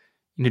that,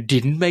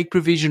 didn't make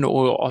provision,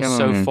 or are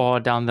so far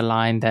down the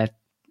line that,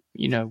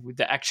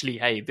 actually,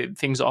 hey,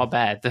 things are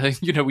bad.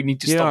 We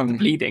need to stop the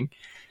bleeding.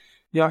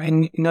 Yeah,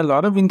 in a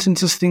lot of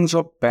instances, things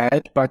are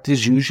bad, but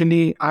there's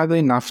usually either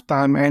enough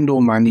time and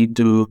or money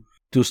to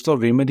still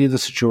remedy the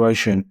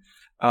situation.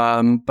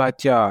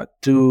 But yeah,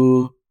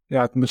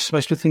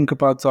 especially think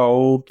about the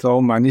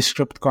whole money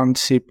script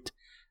concept,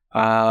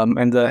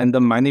 and the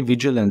money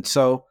vigilance.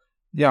 So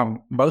yeah,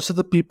 most of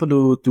the people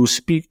who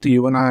speak to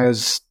you and I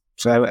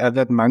have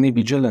that money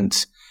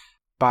vigilance,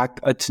 but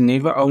it's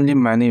never only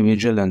money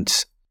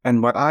vigilance.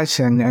 And what I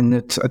say, and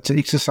it's an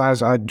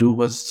exercise I do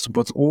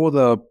with all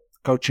the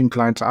coaching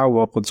clients I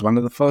work with, one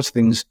of the first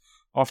things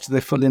after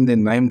they fill in their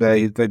name,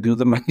 they do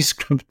the money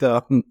script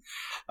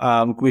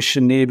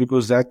questionnaire,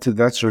 because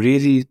that's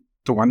really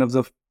one of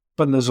the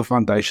pillars or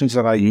foundations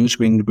that I use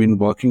when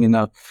working in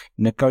a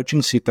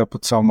coaching setup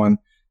with someone,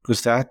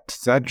 because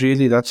that's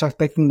like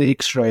taking the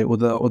X-ray or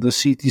the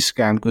CT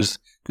scan, because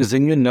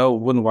then you know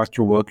what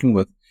you're working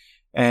with.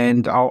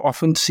 And I'll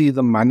often see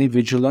the money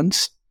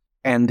vigilance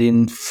and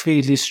then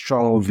very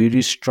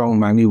strong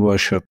money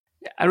worship.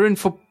 Aron,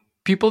 for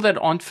people that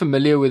aren't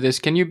familiar with this,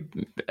 can you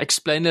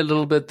explain a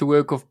little bit the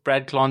work of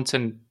Brad Clance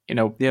and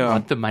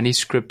what the money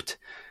script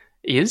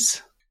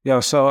is? Yeah,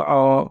 so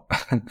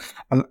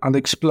I'll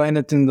explain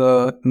it in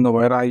the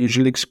way I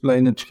usually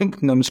explain it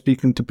when I'm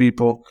speaking to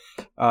people,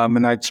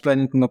 and I explain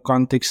it in the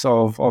context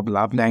of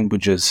love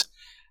languages,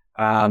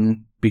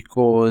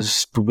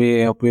 because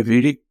we're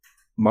very,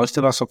 most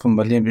of us are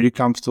familiar and very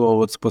comfortable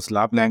with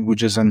love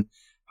languages and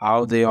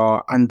how there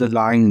are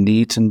underlying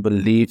needs and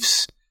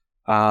beliefs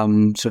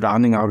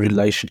surrounding our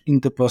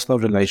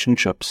interpersonal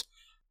relationships.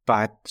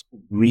 But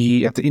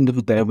we, at the end of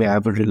the day, we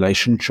have a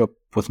relationship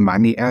with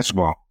money as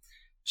well.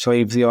 So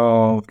if there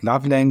are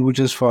love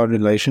languages for our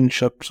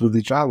relationships with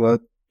each other,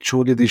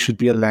 surely there should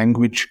be a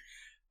language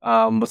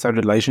with our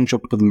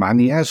relationship with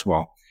money as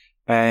well.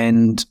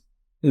 And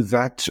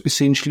that's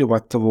essentially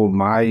what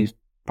how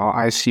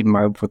I see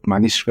what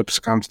money scripts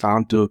comes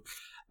down to.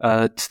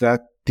 It's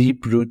that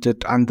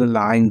deep-rooted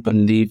underlying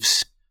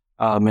beliefs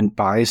and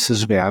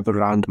biases we have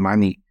around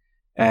money.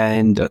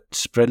 And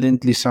it's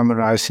brilliantly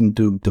summarized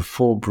into the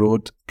 4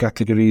 broad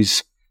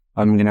categories.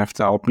 You're going to have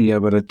to help me here,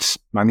 but it's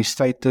money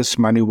status,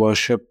 money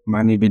worship,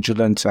 money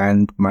vigilance,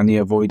 and money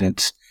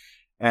avoidance.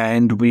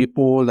 And we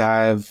all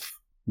have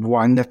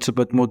one that's a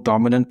bit more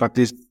dominant, but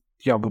we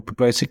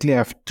basically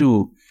have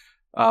 2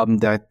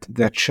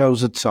 that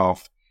shows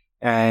itself.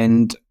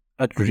 And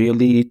it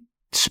really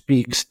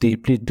speaks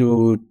deeply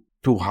to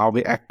how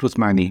we act with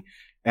money,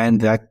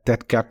 and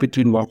that gap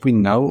between what we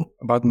know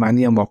about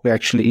money and what we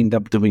actually end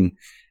up doing.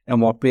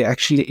 And what we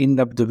actually end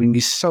up doing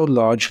is so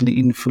largely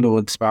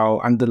influenced by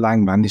our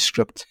underlying money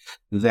script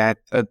that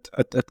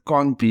it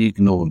can't be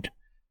ignored,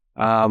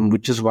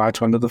 which is why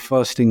it's one of the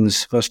first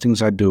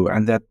things I do.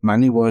 And that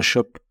money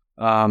worship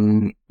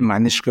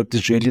money script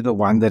is really the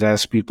one that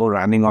has people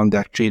running on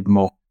that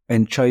treadmill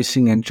and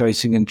chasing,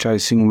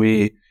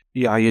 where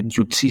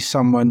you'd see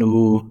someone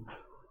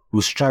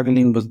who's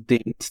struggling with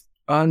debt,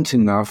 earns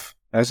enough,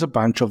 has a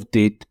bunch of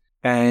debt,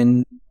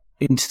 and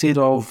instead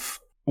of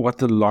what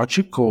the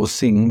logical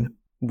thing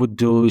would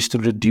do is to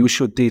reduce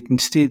your debt,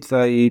 instead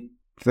they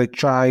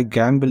try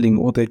gambling,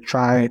 or they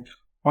try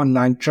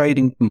online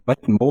trading to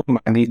make more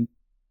money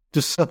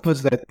to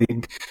service that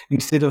debt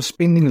instead of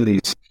spending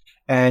less.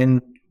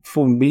 And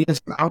for me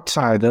as an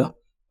outsider,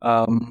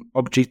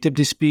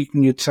 objectively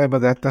speaking, you'd say, but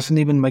that doesn't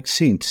even make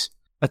sense.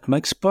 It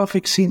makes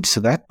perfect sense to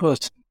that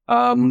person.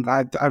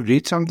 I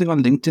read something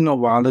on LinkedIn a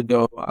while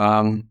ago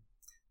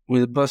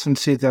where the person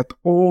said that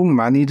all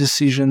money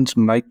decisions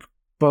make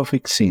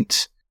perfect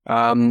sense.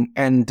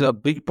 And a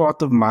big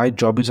part of my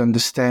job is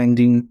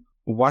understanding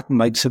what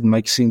makes it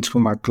make sense for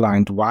my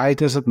client. Why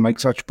does it make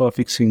such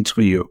perfect sense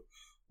for you,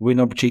 when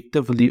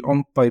objectively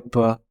on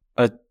paper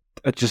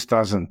it just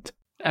doesn't?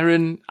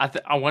 Aron,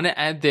 I want to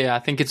add there, I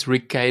think it's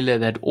Rick Kaler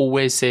that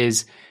always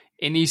says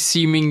any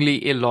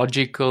seemingly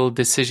illogical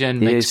decision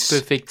makes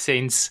perfect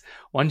sense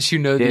once you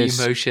know the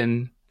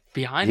emotion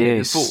behind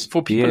it.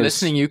 For people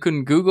listening, you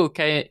can Google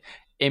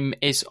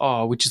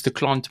MSR, which is the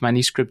Client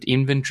Manuscript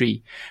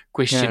Inventory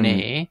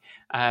questionnaire.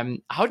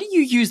 How do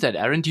you use that,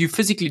 Aaron? Do you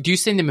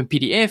send them a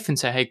PDF and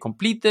say, hey,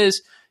 complete this?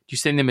 Do you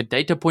send them a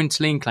data points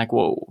link? Like,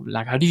 whoa,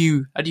 like how do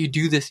you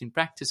do this in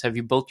practice? Have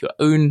you built your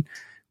own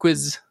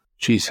quiz?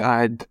 Geez,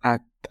 I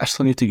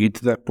still need to get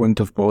to that point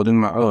of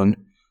building my own.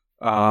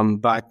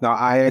 But now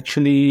I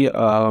actually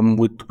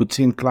would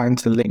send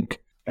clients a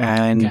link,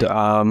 and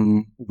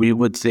we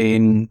would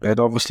then they'd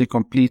obviously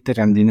complete it,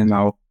 and then in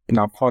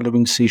our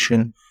following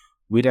session,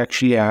 we'd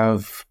actually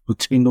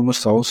spend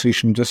almost the whole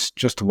session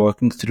just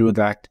working through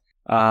that.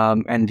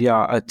 And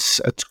yeah,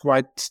 it's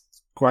quite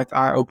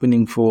eye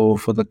opening for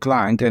the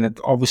client, and it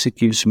obviously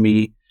gives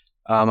me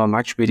a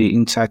much better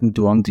insight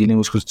into what I'm dealing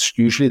with, because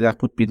usually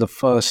that would be the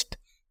first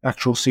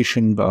actual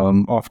session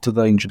after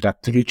the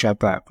introductory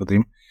chat I have with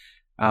him.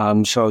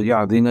 So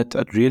yeah, then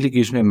it really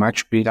gives me a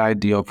much better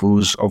idea of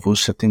who's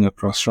sitting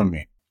across from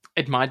me.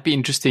 It might be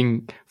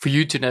interesting for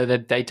you to know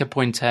that Data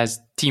Points has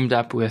teamed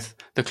up with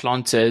the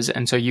Clances,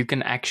 and so you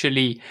can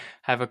actually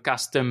have a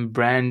custom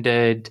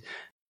branded,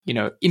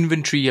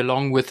 inventory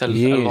along with a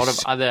lot of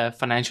other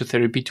financial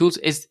therapy tools.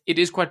 It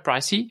is quite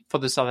pricey for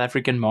the South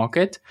African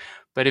market,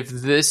 but if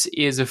this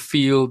is a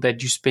field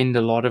that you spend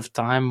a lot of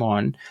time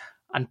on,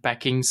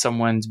 unpacking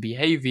someone's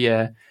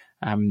behavior,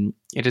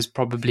 it is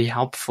probably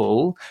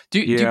helpful.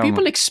 Do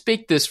people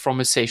expect this from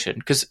a session?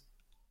 Because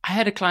I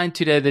had a client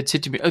today that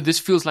said to me, "Oh, this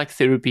feels like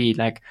therapy.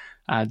 Like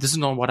this is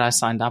not what I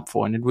signed up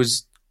for," and it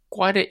was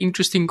quite an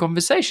interesting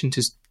conversation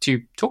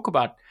to talk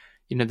about.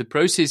 The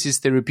process is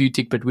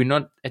therapeutic, but we're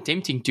not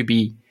attempting to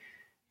be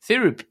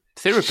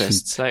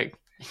therapists. Like,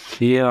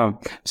 yeah.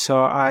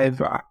 So I've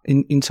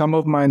in some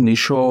of my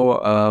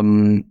initial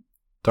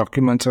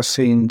documents I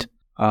sent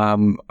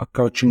a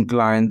coaching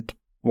client.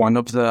 One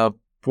of the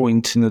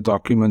points in the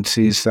documents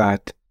is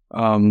that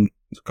the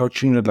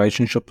coaching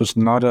relationship is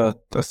not a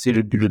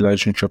therapy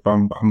relationship.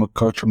 I'm a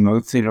coach. I'm not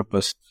a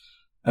therapist.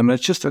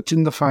 It's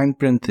in the fine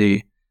print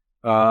there.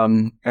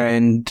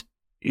 And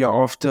yeah,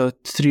 after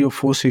 3 or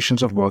 4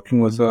 sessions of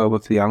working with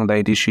the young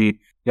lady, she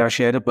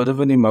had a bit of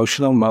an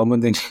emotional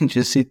moment, and she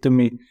just said to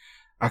me,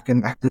 I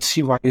can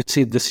see why you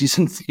said this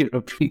isn't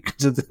therapy,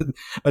 because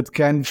it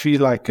can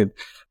feel like it.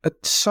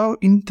 It's so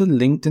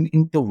interlinked and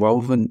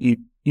interwoven,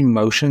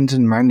 emotions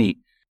and money.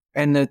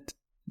 And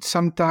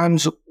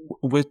sometimes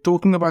we're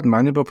talking about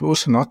money, but we're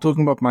also not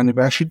talking about money.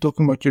 We're actually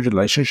talking about your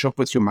relationship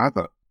with your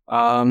mother.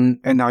 And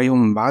now your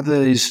mother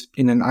is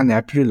in an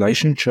unhappy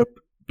relationship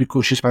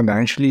because she's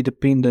financially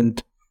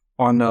dependent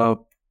on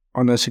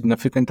a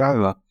significant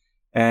other.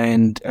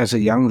 And as a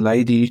young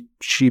lady,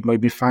 she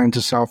maybe finds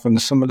herself in a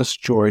similar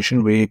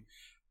situation where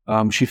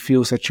she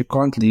feels that she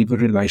can't leave a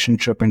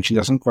relationship, and she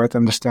doesn't quite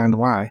understand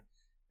why.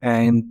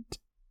 And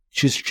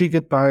she's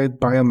triggered by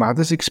her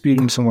mother's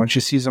experience and what she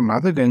sees her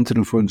mother going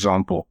through, for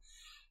example.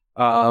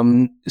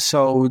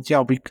 So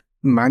yeah,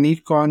 money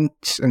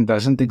can't and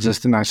doesn't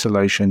exist in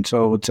isolation.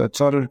 So it's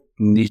sort of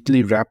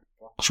neatly wrapped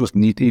with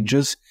neat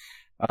edges.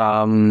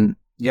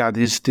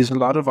 There's a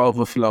lot of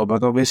overflow,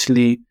 but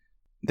obviously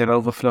that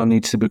overflow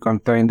needs to be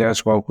contained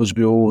as well, because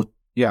we all,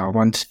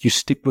 once you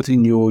stick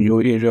within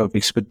your area of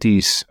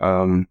expertise,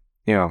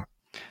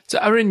 So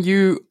Aaron,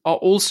 you are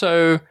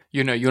also,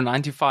 you're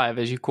 95,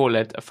 as you call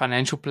it, a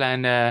financial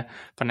planner,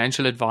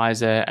 financial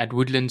advisor at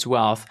Woodlands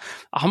Wealth.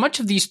 How much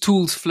of these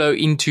tools flow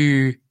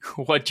into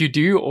what you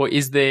do, or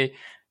is there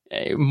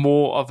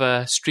more of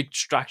a strict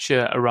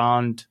structure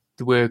around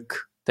the work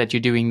that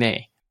you're doing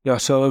there? Yeah,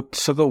 so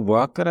the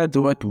work that I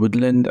do at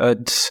Woodland,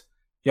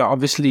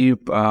 obviously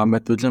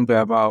at Woodland we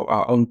have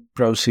our own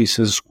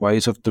processes,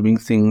 ways of doing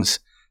things,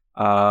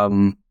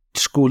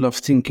 school of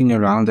thinking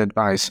around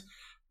advice.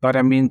 But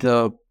I mean,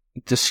 the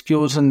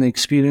skills and the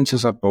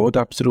experiences I brought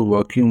up through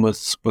working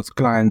with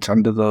clients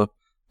under the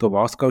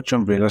wealth coach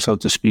umbrella, so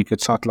to speak.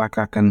 It's not like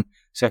I can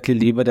exactly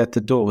leave it at the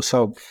door.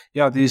 So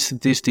yeah, there's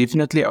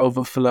definitely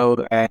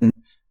overflow, and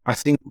I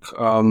think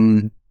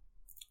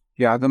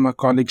either my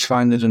colleagues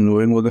find it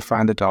annoying or they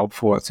find it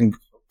helpful. I think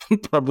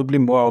probably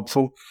more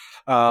helpful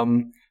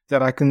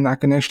that I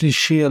can actually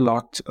share a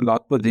lot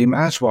with them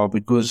as well,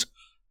 because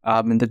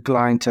in the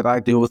clients that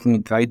I deal with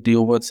and they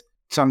deal with,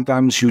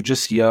 sometimes you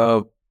just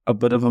hear a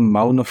bit of a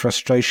moan of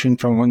frustration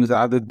from one of the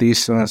other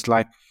desks, and it's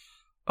like,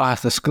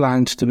 this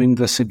client's doing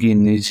this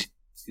again.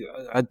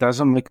 It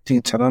doesn't make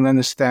sense. I don't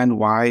understand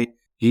why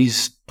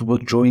he's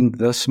withdrawing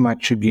this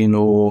much again,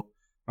 or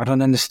I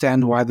don't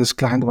understand why this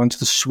client wants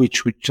to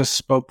switch. We just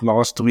spoke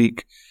last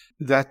week.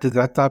 That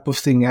type of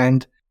thing.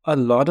 And a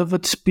lot of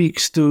it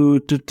speaks to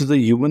the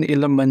human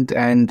element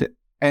and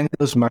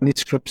those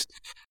manuscripts.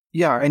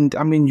 Yeah, and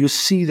I mean, you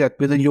see that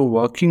whether you're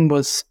working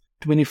with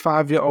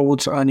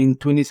 25-year-olds earning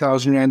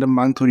 20,000 Rand a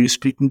month, or you're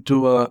speaking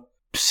to a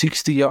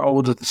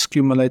 60-year-old that's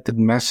accumulated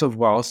massive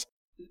wealth,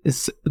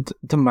 it's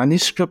the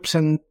manuscripts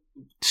and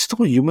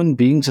still human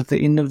beings at the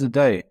end of the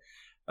day.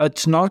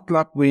 It's not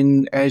like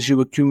when, as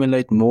you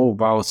accumulate more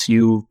wealth,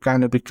 you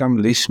kind of become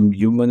less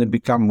human and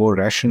become more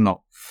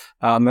rational.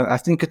 I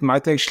think it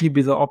might actually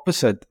be the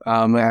opposite.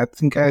 I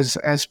think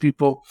as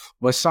people,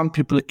 where some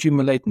people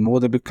accumulate more,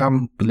 they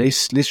become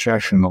less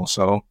rational.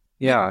 So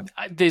yeah,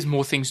 there's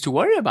more things to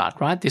worry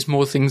about, right? There's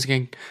more things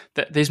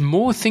there's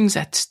more things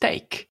at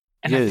stake,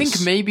 and yes. I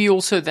think maybe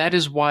also that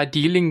is why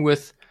dealing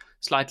with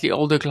slightly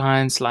older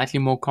clients, slightly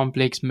more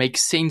complex,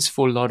 makes sense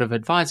for a lot of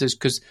advisors,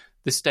 because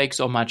the stakes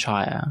are much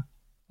higher.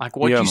 Like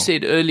what you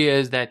said earlier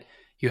is that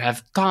you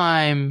have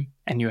time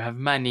and you have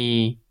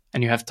money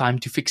and you have time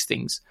to fix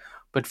things.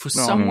 But for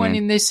someone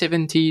in their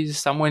 70s,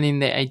 someone in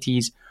their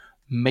 80s,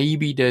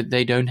 maybe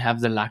they don't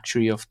have the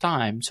luxury of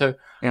time. So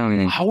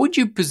how would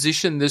you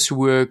position this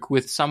work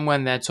with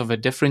someone that's of a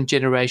different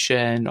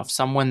generation, of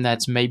someone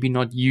that's maybe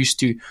not used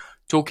to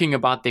talking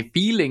about their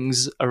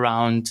feelings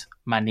around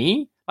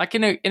money? Like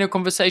in a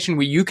conversation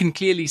where you can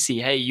clearly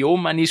see, hey, your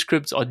money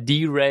scripts are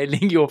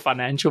derailing your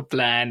financial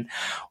plan.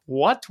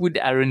 What would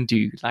Aron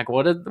do? Like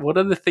what are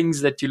the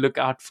things that you look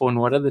out for, and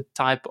what are the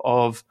type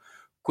of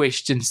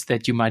questions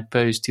that you might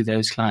pose to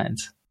those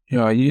clients?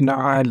 Yeah,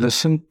 I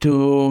listened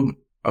to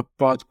a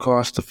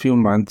podcast a few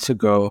months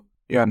ago.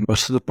 Yeah,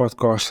 most of the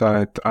podcasts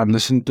I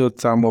listened to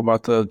some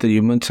about the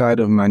human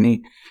side of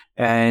money,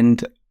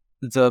 and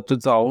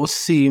the whole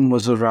theme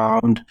was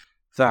around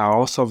the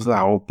house of the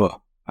helper.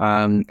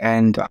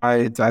 And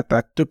I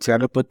took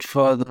that a bit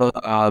further.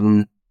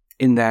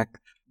 In that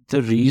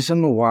the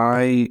reason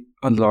why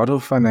a lot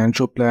of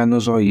financial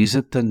planners are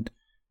hesitant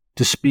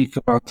to speak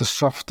about the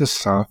softer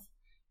stuff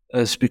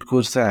is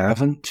because they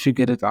haven't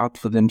figured it out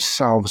for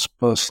themselves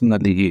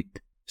personally yet.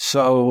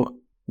 So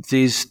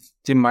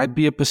there might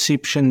be a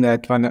perception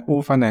that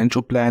all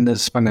financial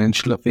planners'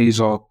 financial affairs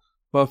are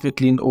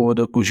perfectly in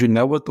order because you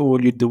know it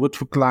all, you do it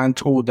for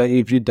clients all day,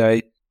 every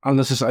day,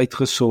 alles is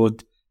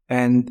uitgesort,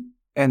 and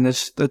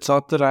it's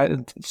not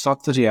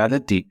the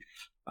reality.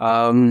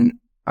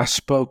 I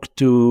spoke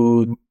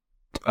to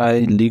a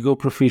legal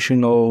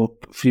professional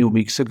a few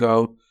weeks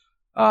ago.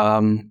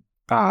 Our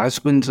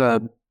husband's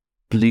a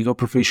legal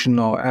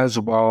professional as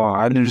well,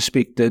 highly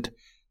respected.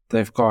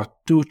 They've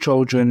got 2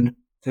 children.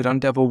 They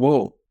don't have a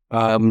will.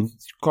 You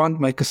can't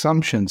make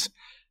assumptions.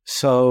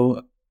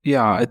 So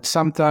yeah, it's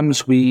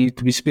sometimes we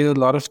spend a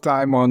lot of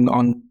time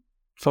on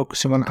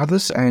focusing on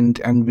others, and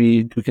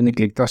we can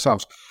neglect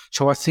ourselves.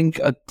 So I think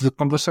the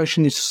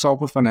conversation is to solve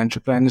with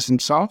financial planners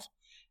themselves,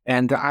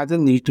 and they either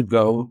need to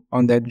go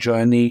on that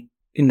journey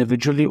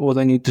individually or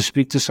they need to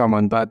speak to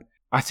someone. But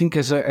I think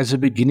as a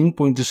beginning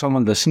point, to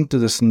someone listening to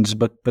this and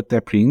but they're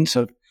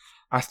apprehensive,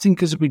 I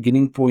think as a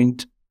beginning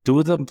point,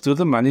 do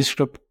the money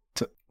script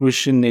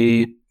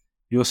questionnaire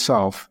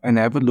yourself and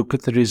have a look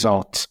at the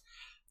results.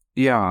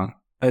 Yeah,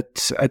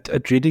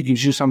 it really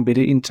gives you some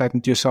better insight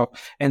into yourself.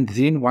 And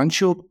then once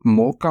you're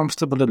more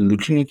comfortable at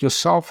looking at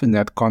yourself in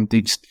that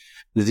context,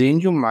 then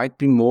you might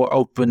be more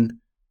open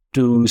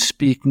to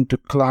speaking to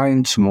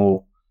clients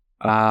more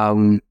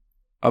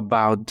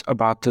about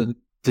the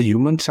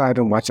human side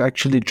and what's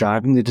actually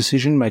driving the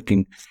decision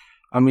making.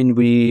 I mean,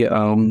 we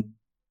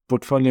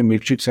Portfolio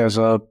Metrics has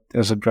a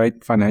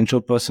great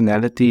financial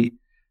personality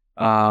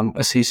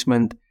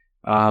assessment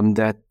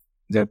that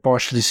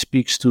partially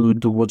speaks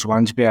towards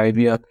one's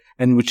behavior,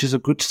 and which is a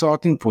good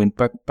starting point.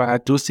 But I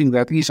do think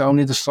that is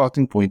only the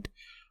starting point.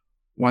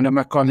 One of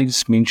my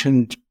colleagues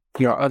mentioned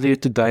earlier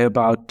today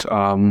about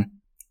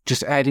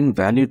just adding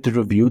value to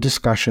review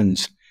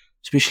discussions,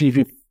 especially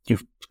if your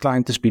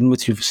client has been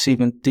with you for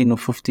 17 or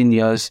 15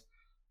 years.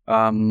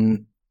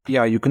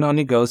 You can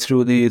only go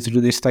through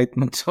the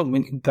statement so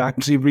many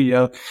times every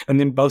year, and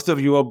then both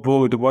of you are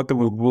bored. What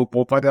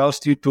else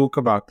do you talk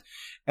about?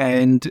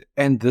 And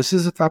this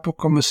is the type of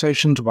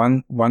conversations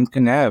one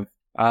can have.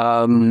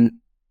 And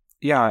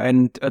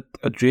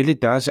it really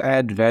does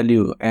add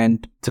value.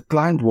 And the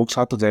client walks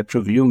out of that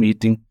review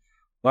meeting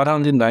not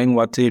only knowing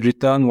what their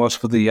return was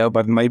for the year,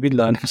 but maybe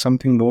learning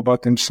something more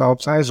about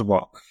themselves as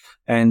well.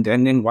 And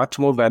then what's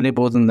more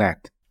valuable than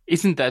that?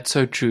 Isn't that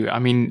so true? I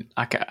mean,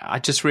 I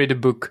just read a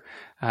book,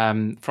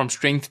 From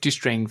Strength to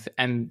Strength,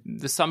 and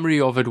the summary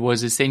of it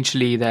was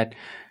essentially that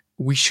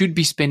we should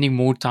be spending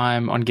more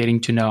time on getting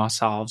to know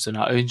ourselves and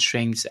our own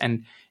strengths.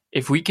 And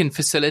if we can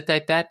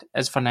facilitate that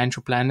as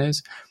financial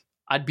planners,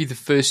 I'd be the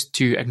first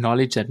to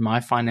acknowledge that my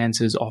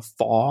finances are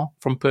far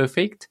from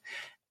perfect.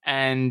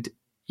 And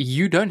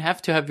you don't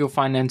have to have your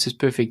finances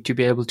perfect to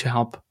be able to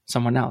help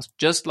someone else.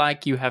 Just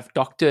like you have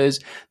doctors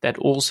that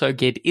also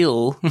get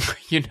ill,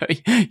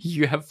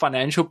 you have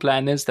financial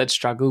planners that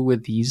struggle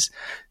with these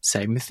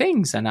same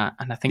things. And I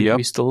think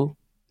we're still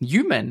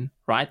human,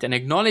 right? And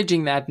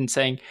acknowledging that and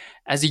saying,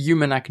 as a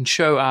human, I can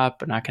show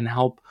up and I can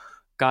help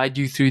guide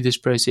you through this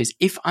process.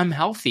 If I'm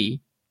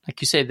healthy, like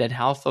you said, that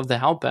health of the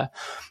helper,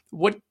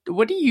 what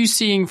are you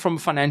seeing from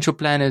financial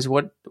planners?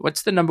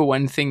 What's the number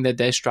one thing that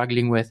they're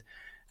struggling with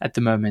at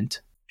the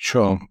moment?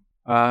 Sure.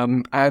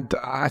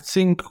 I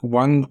think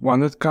one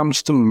that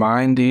comes to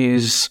mind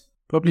is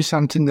probably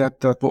something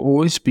that will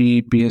always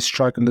be a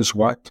struggle is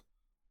what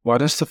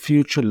does the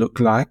future look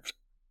like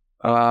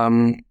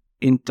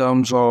in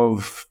terms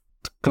of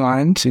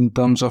clients, in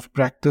terms of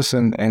practice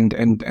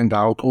and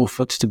how it all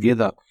fits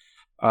together.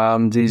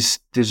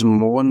 There's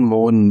more and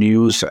more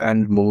news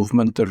and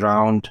movement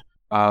around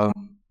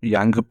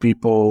younger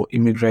people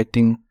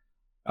immigrating.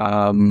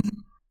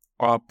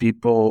 Are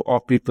people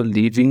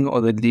leaving,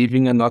 or they're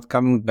leaving and not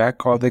coming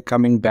back, or they're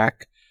coming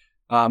back?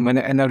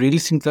 And I really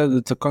think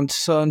that the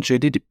concern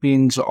really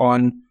depends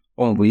on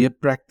where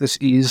practice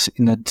is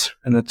in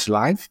its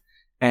life,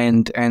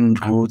 and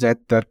who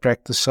that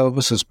practice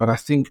services. But I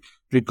think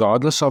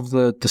regardless of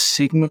the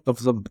segment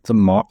of the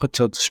market,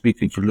 so to speak,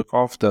 that you look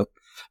after,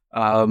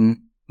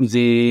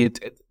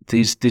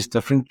 there's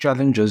different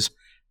challenges,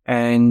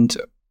 and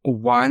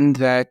one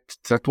that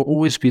will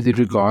always be there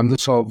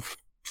regardless of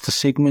the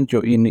segment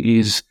you're in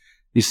is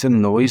the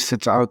noise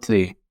that's out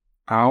there.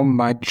 How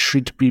much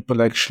should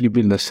people actually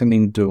be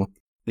listening to?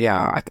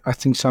 Yeah, I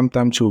think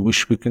sometimes we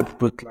wish we could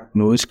put like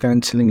noise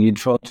cancelling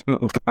headphones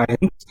on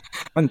clients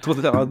until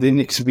they are the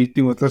next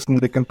meeting with us and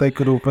they can take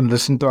it off and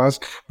listen to us.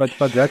 But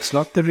that's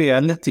not the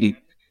reality.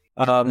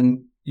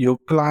 Your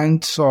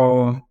clients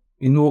are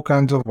in all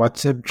kinds of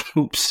WhatsApp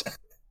groups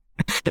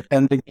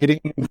and they're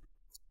getting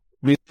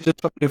messages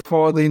from their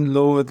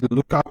father-in-law,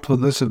 look out for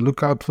this and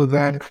look out for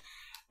that.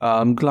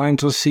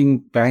 Clients are seeing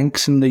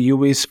banks in the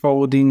US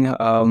folding.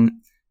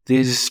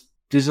 There's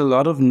a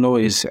lot of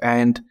noise,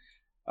 and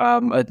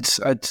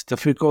it's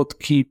difficult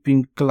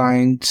keeping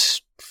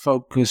clients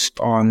focused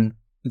on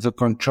the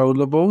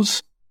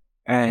controllables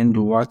and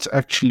what's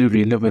actually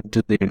relevant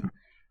to them.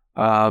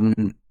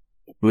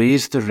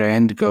 Where's the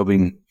rand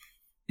going?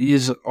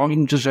 Is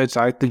interest rates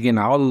high again?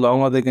 How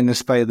long are they going to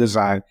stay this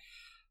high?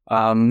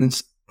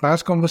 It's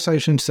nice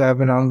conversations to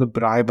have around the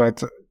braai,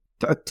 but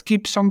that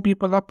keeps some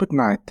people up at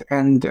night,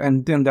 and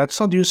that's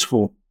not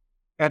useful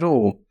at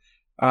all.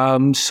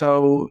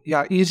 So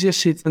yeah, easier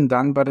said than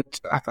done, but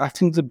I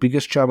think the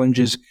biggest challenge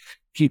is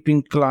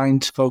keeping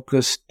clients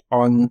focused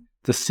on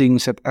the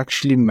things that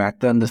actually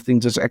matter and the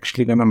things that's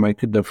actually going to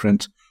make a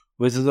difference.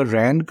 Whether the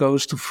rand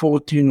goes to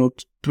 14 or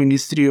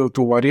 23 or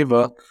to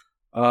whatever,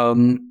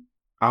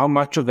 how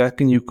much of that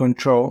can you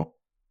control?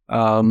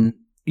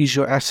 Is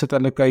your asset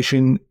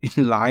allocation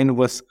in line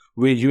with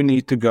where you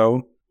need to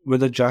go?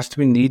 Will adjust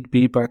when need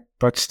be, but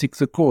stick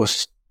the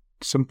course.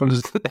 Simple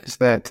as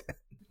that.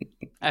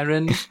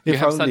 Aaron, you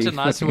have such a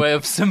nice way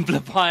of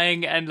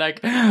simplifying and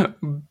like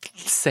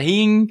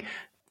saying,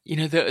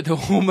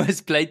 the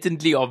almost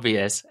blatantly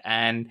obvious.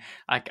 And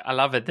I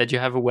love it that you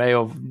have a way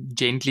of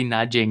gently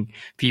nudging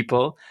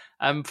people.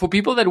 For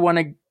people that want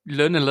to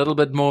learn a little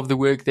bit more of the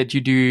work that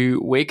you do,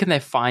 where can they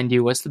find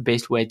you? What's the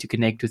best way to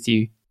connect with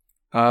you?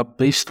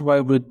 Best way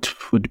would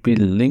be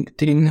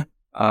LinkedIn.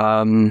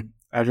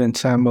 Aron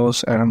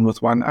Samuels, Aron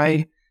with one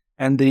A,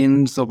 and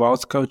then the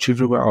Wealth Coach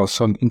everywhere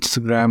else on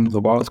Instagram, the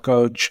Wealth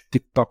Coach,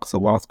 TikTok, the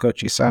Wealth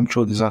Coach. Yes, I'm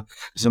sure there's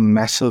a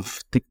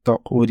massive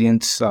TikTok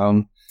audience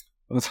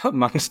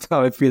amongst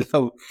our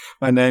fellow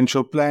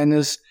financial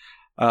planners.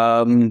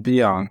 But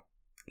yeah,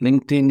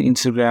 LinkedIn,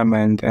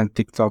 Instagram, and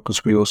TikTok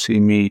is where you'll see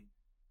me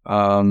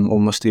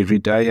almost every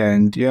day.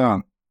 And yeah,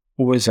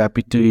 always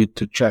happy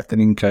to chat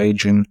and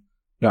engage. And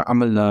yeah,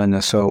 I'm a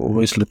learner, so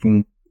always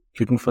looking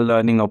for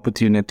learning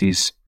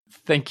opportunities.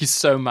 Thank you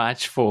so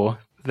much for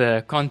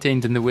the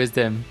content and the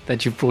wisdom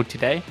that you've brought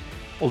today.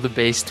 All the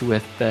best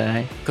with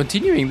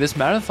continuing this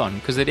marathon,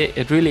 because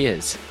it really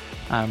is.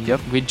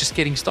 We're just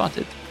getting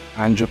started.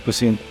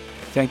 100%.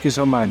 Thank you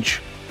so much.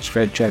 It's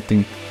great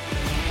chatting.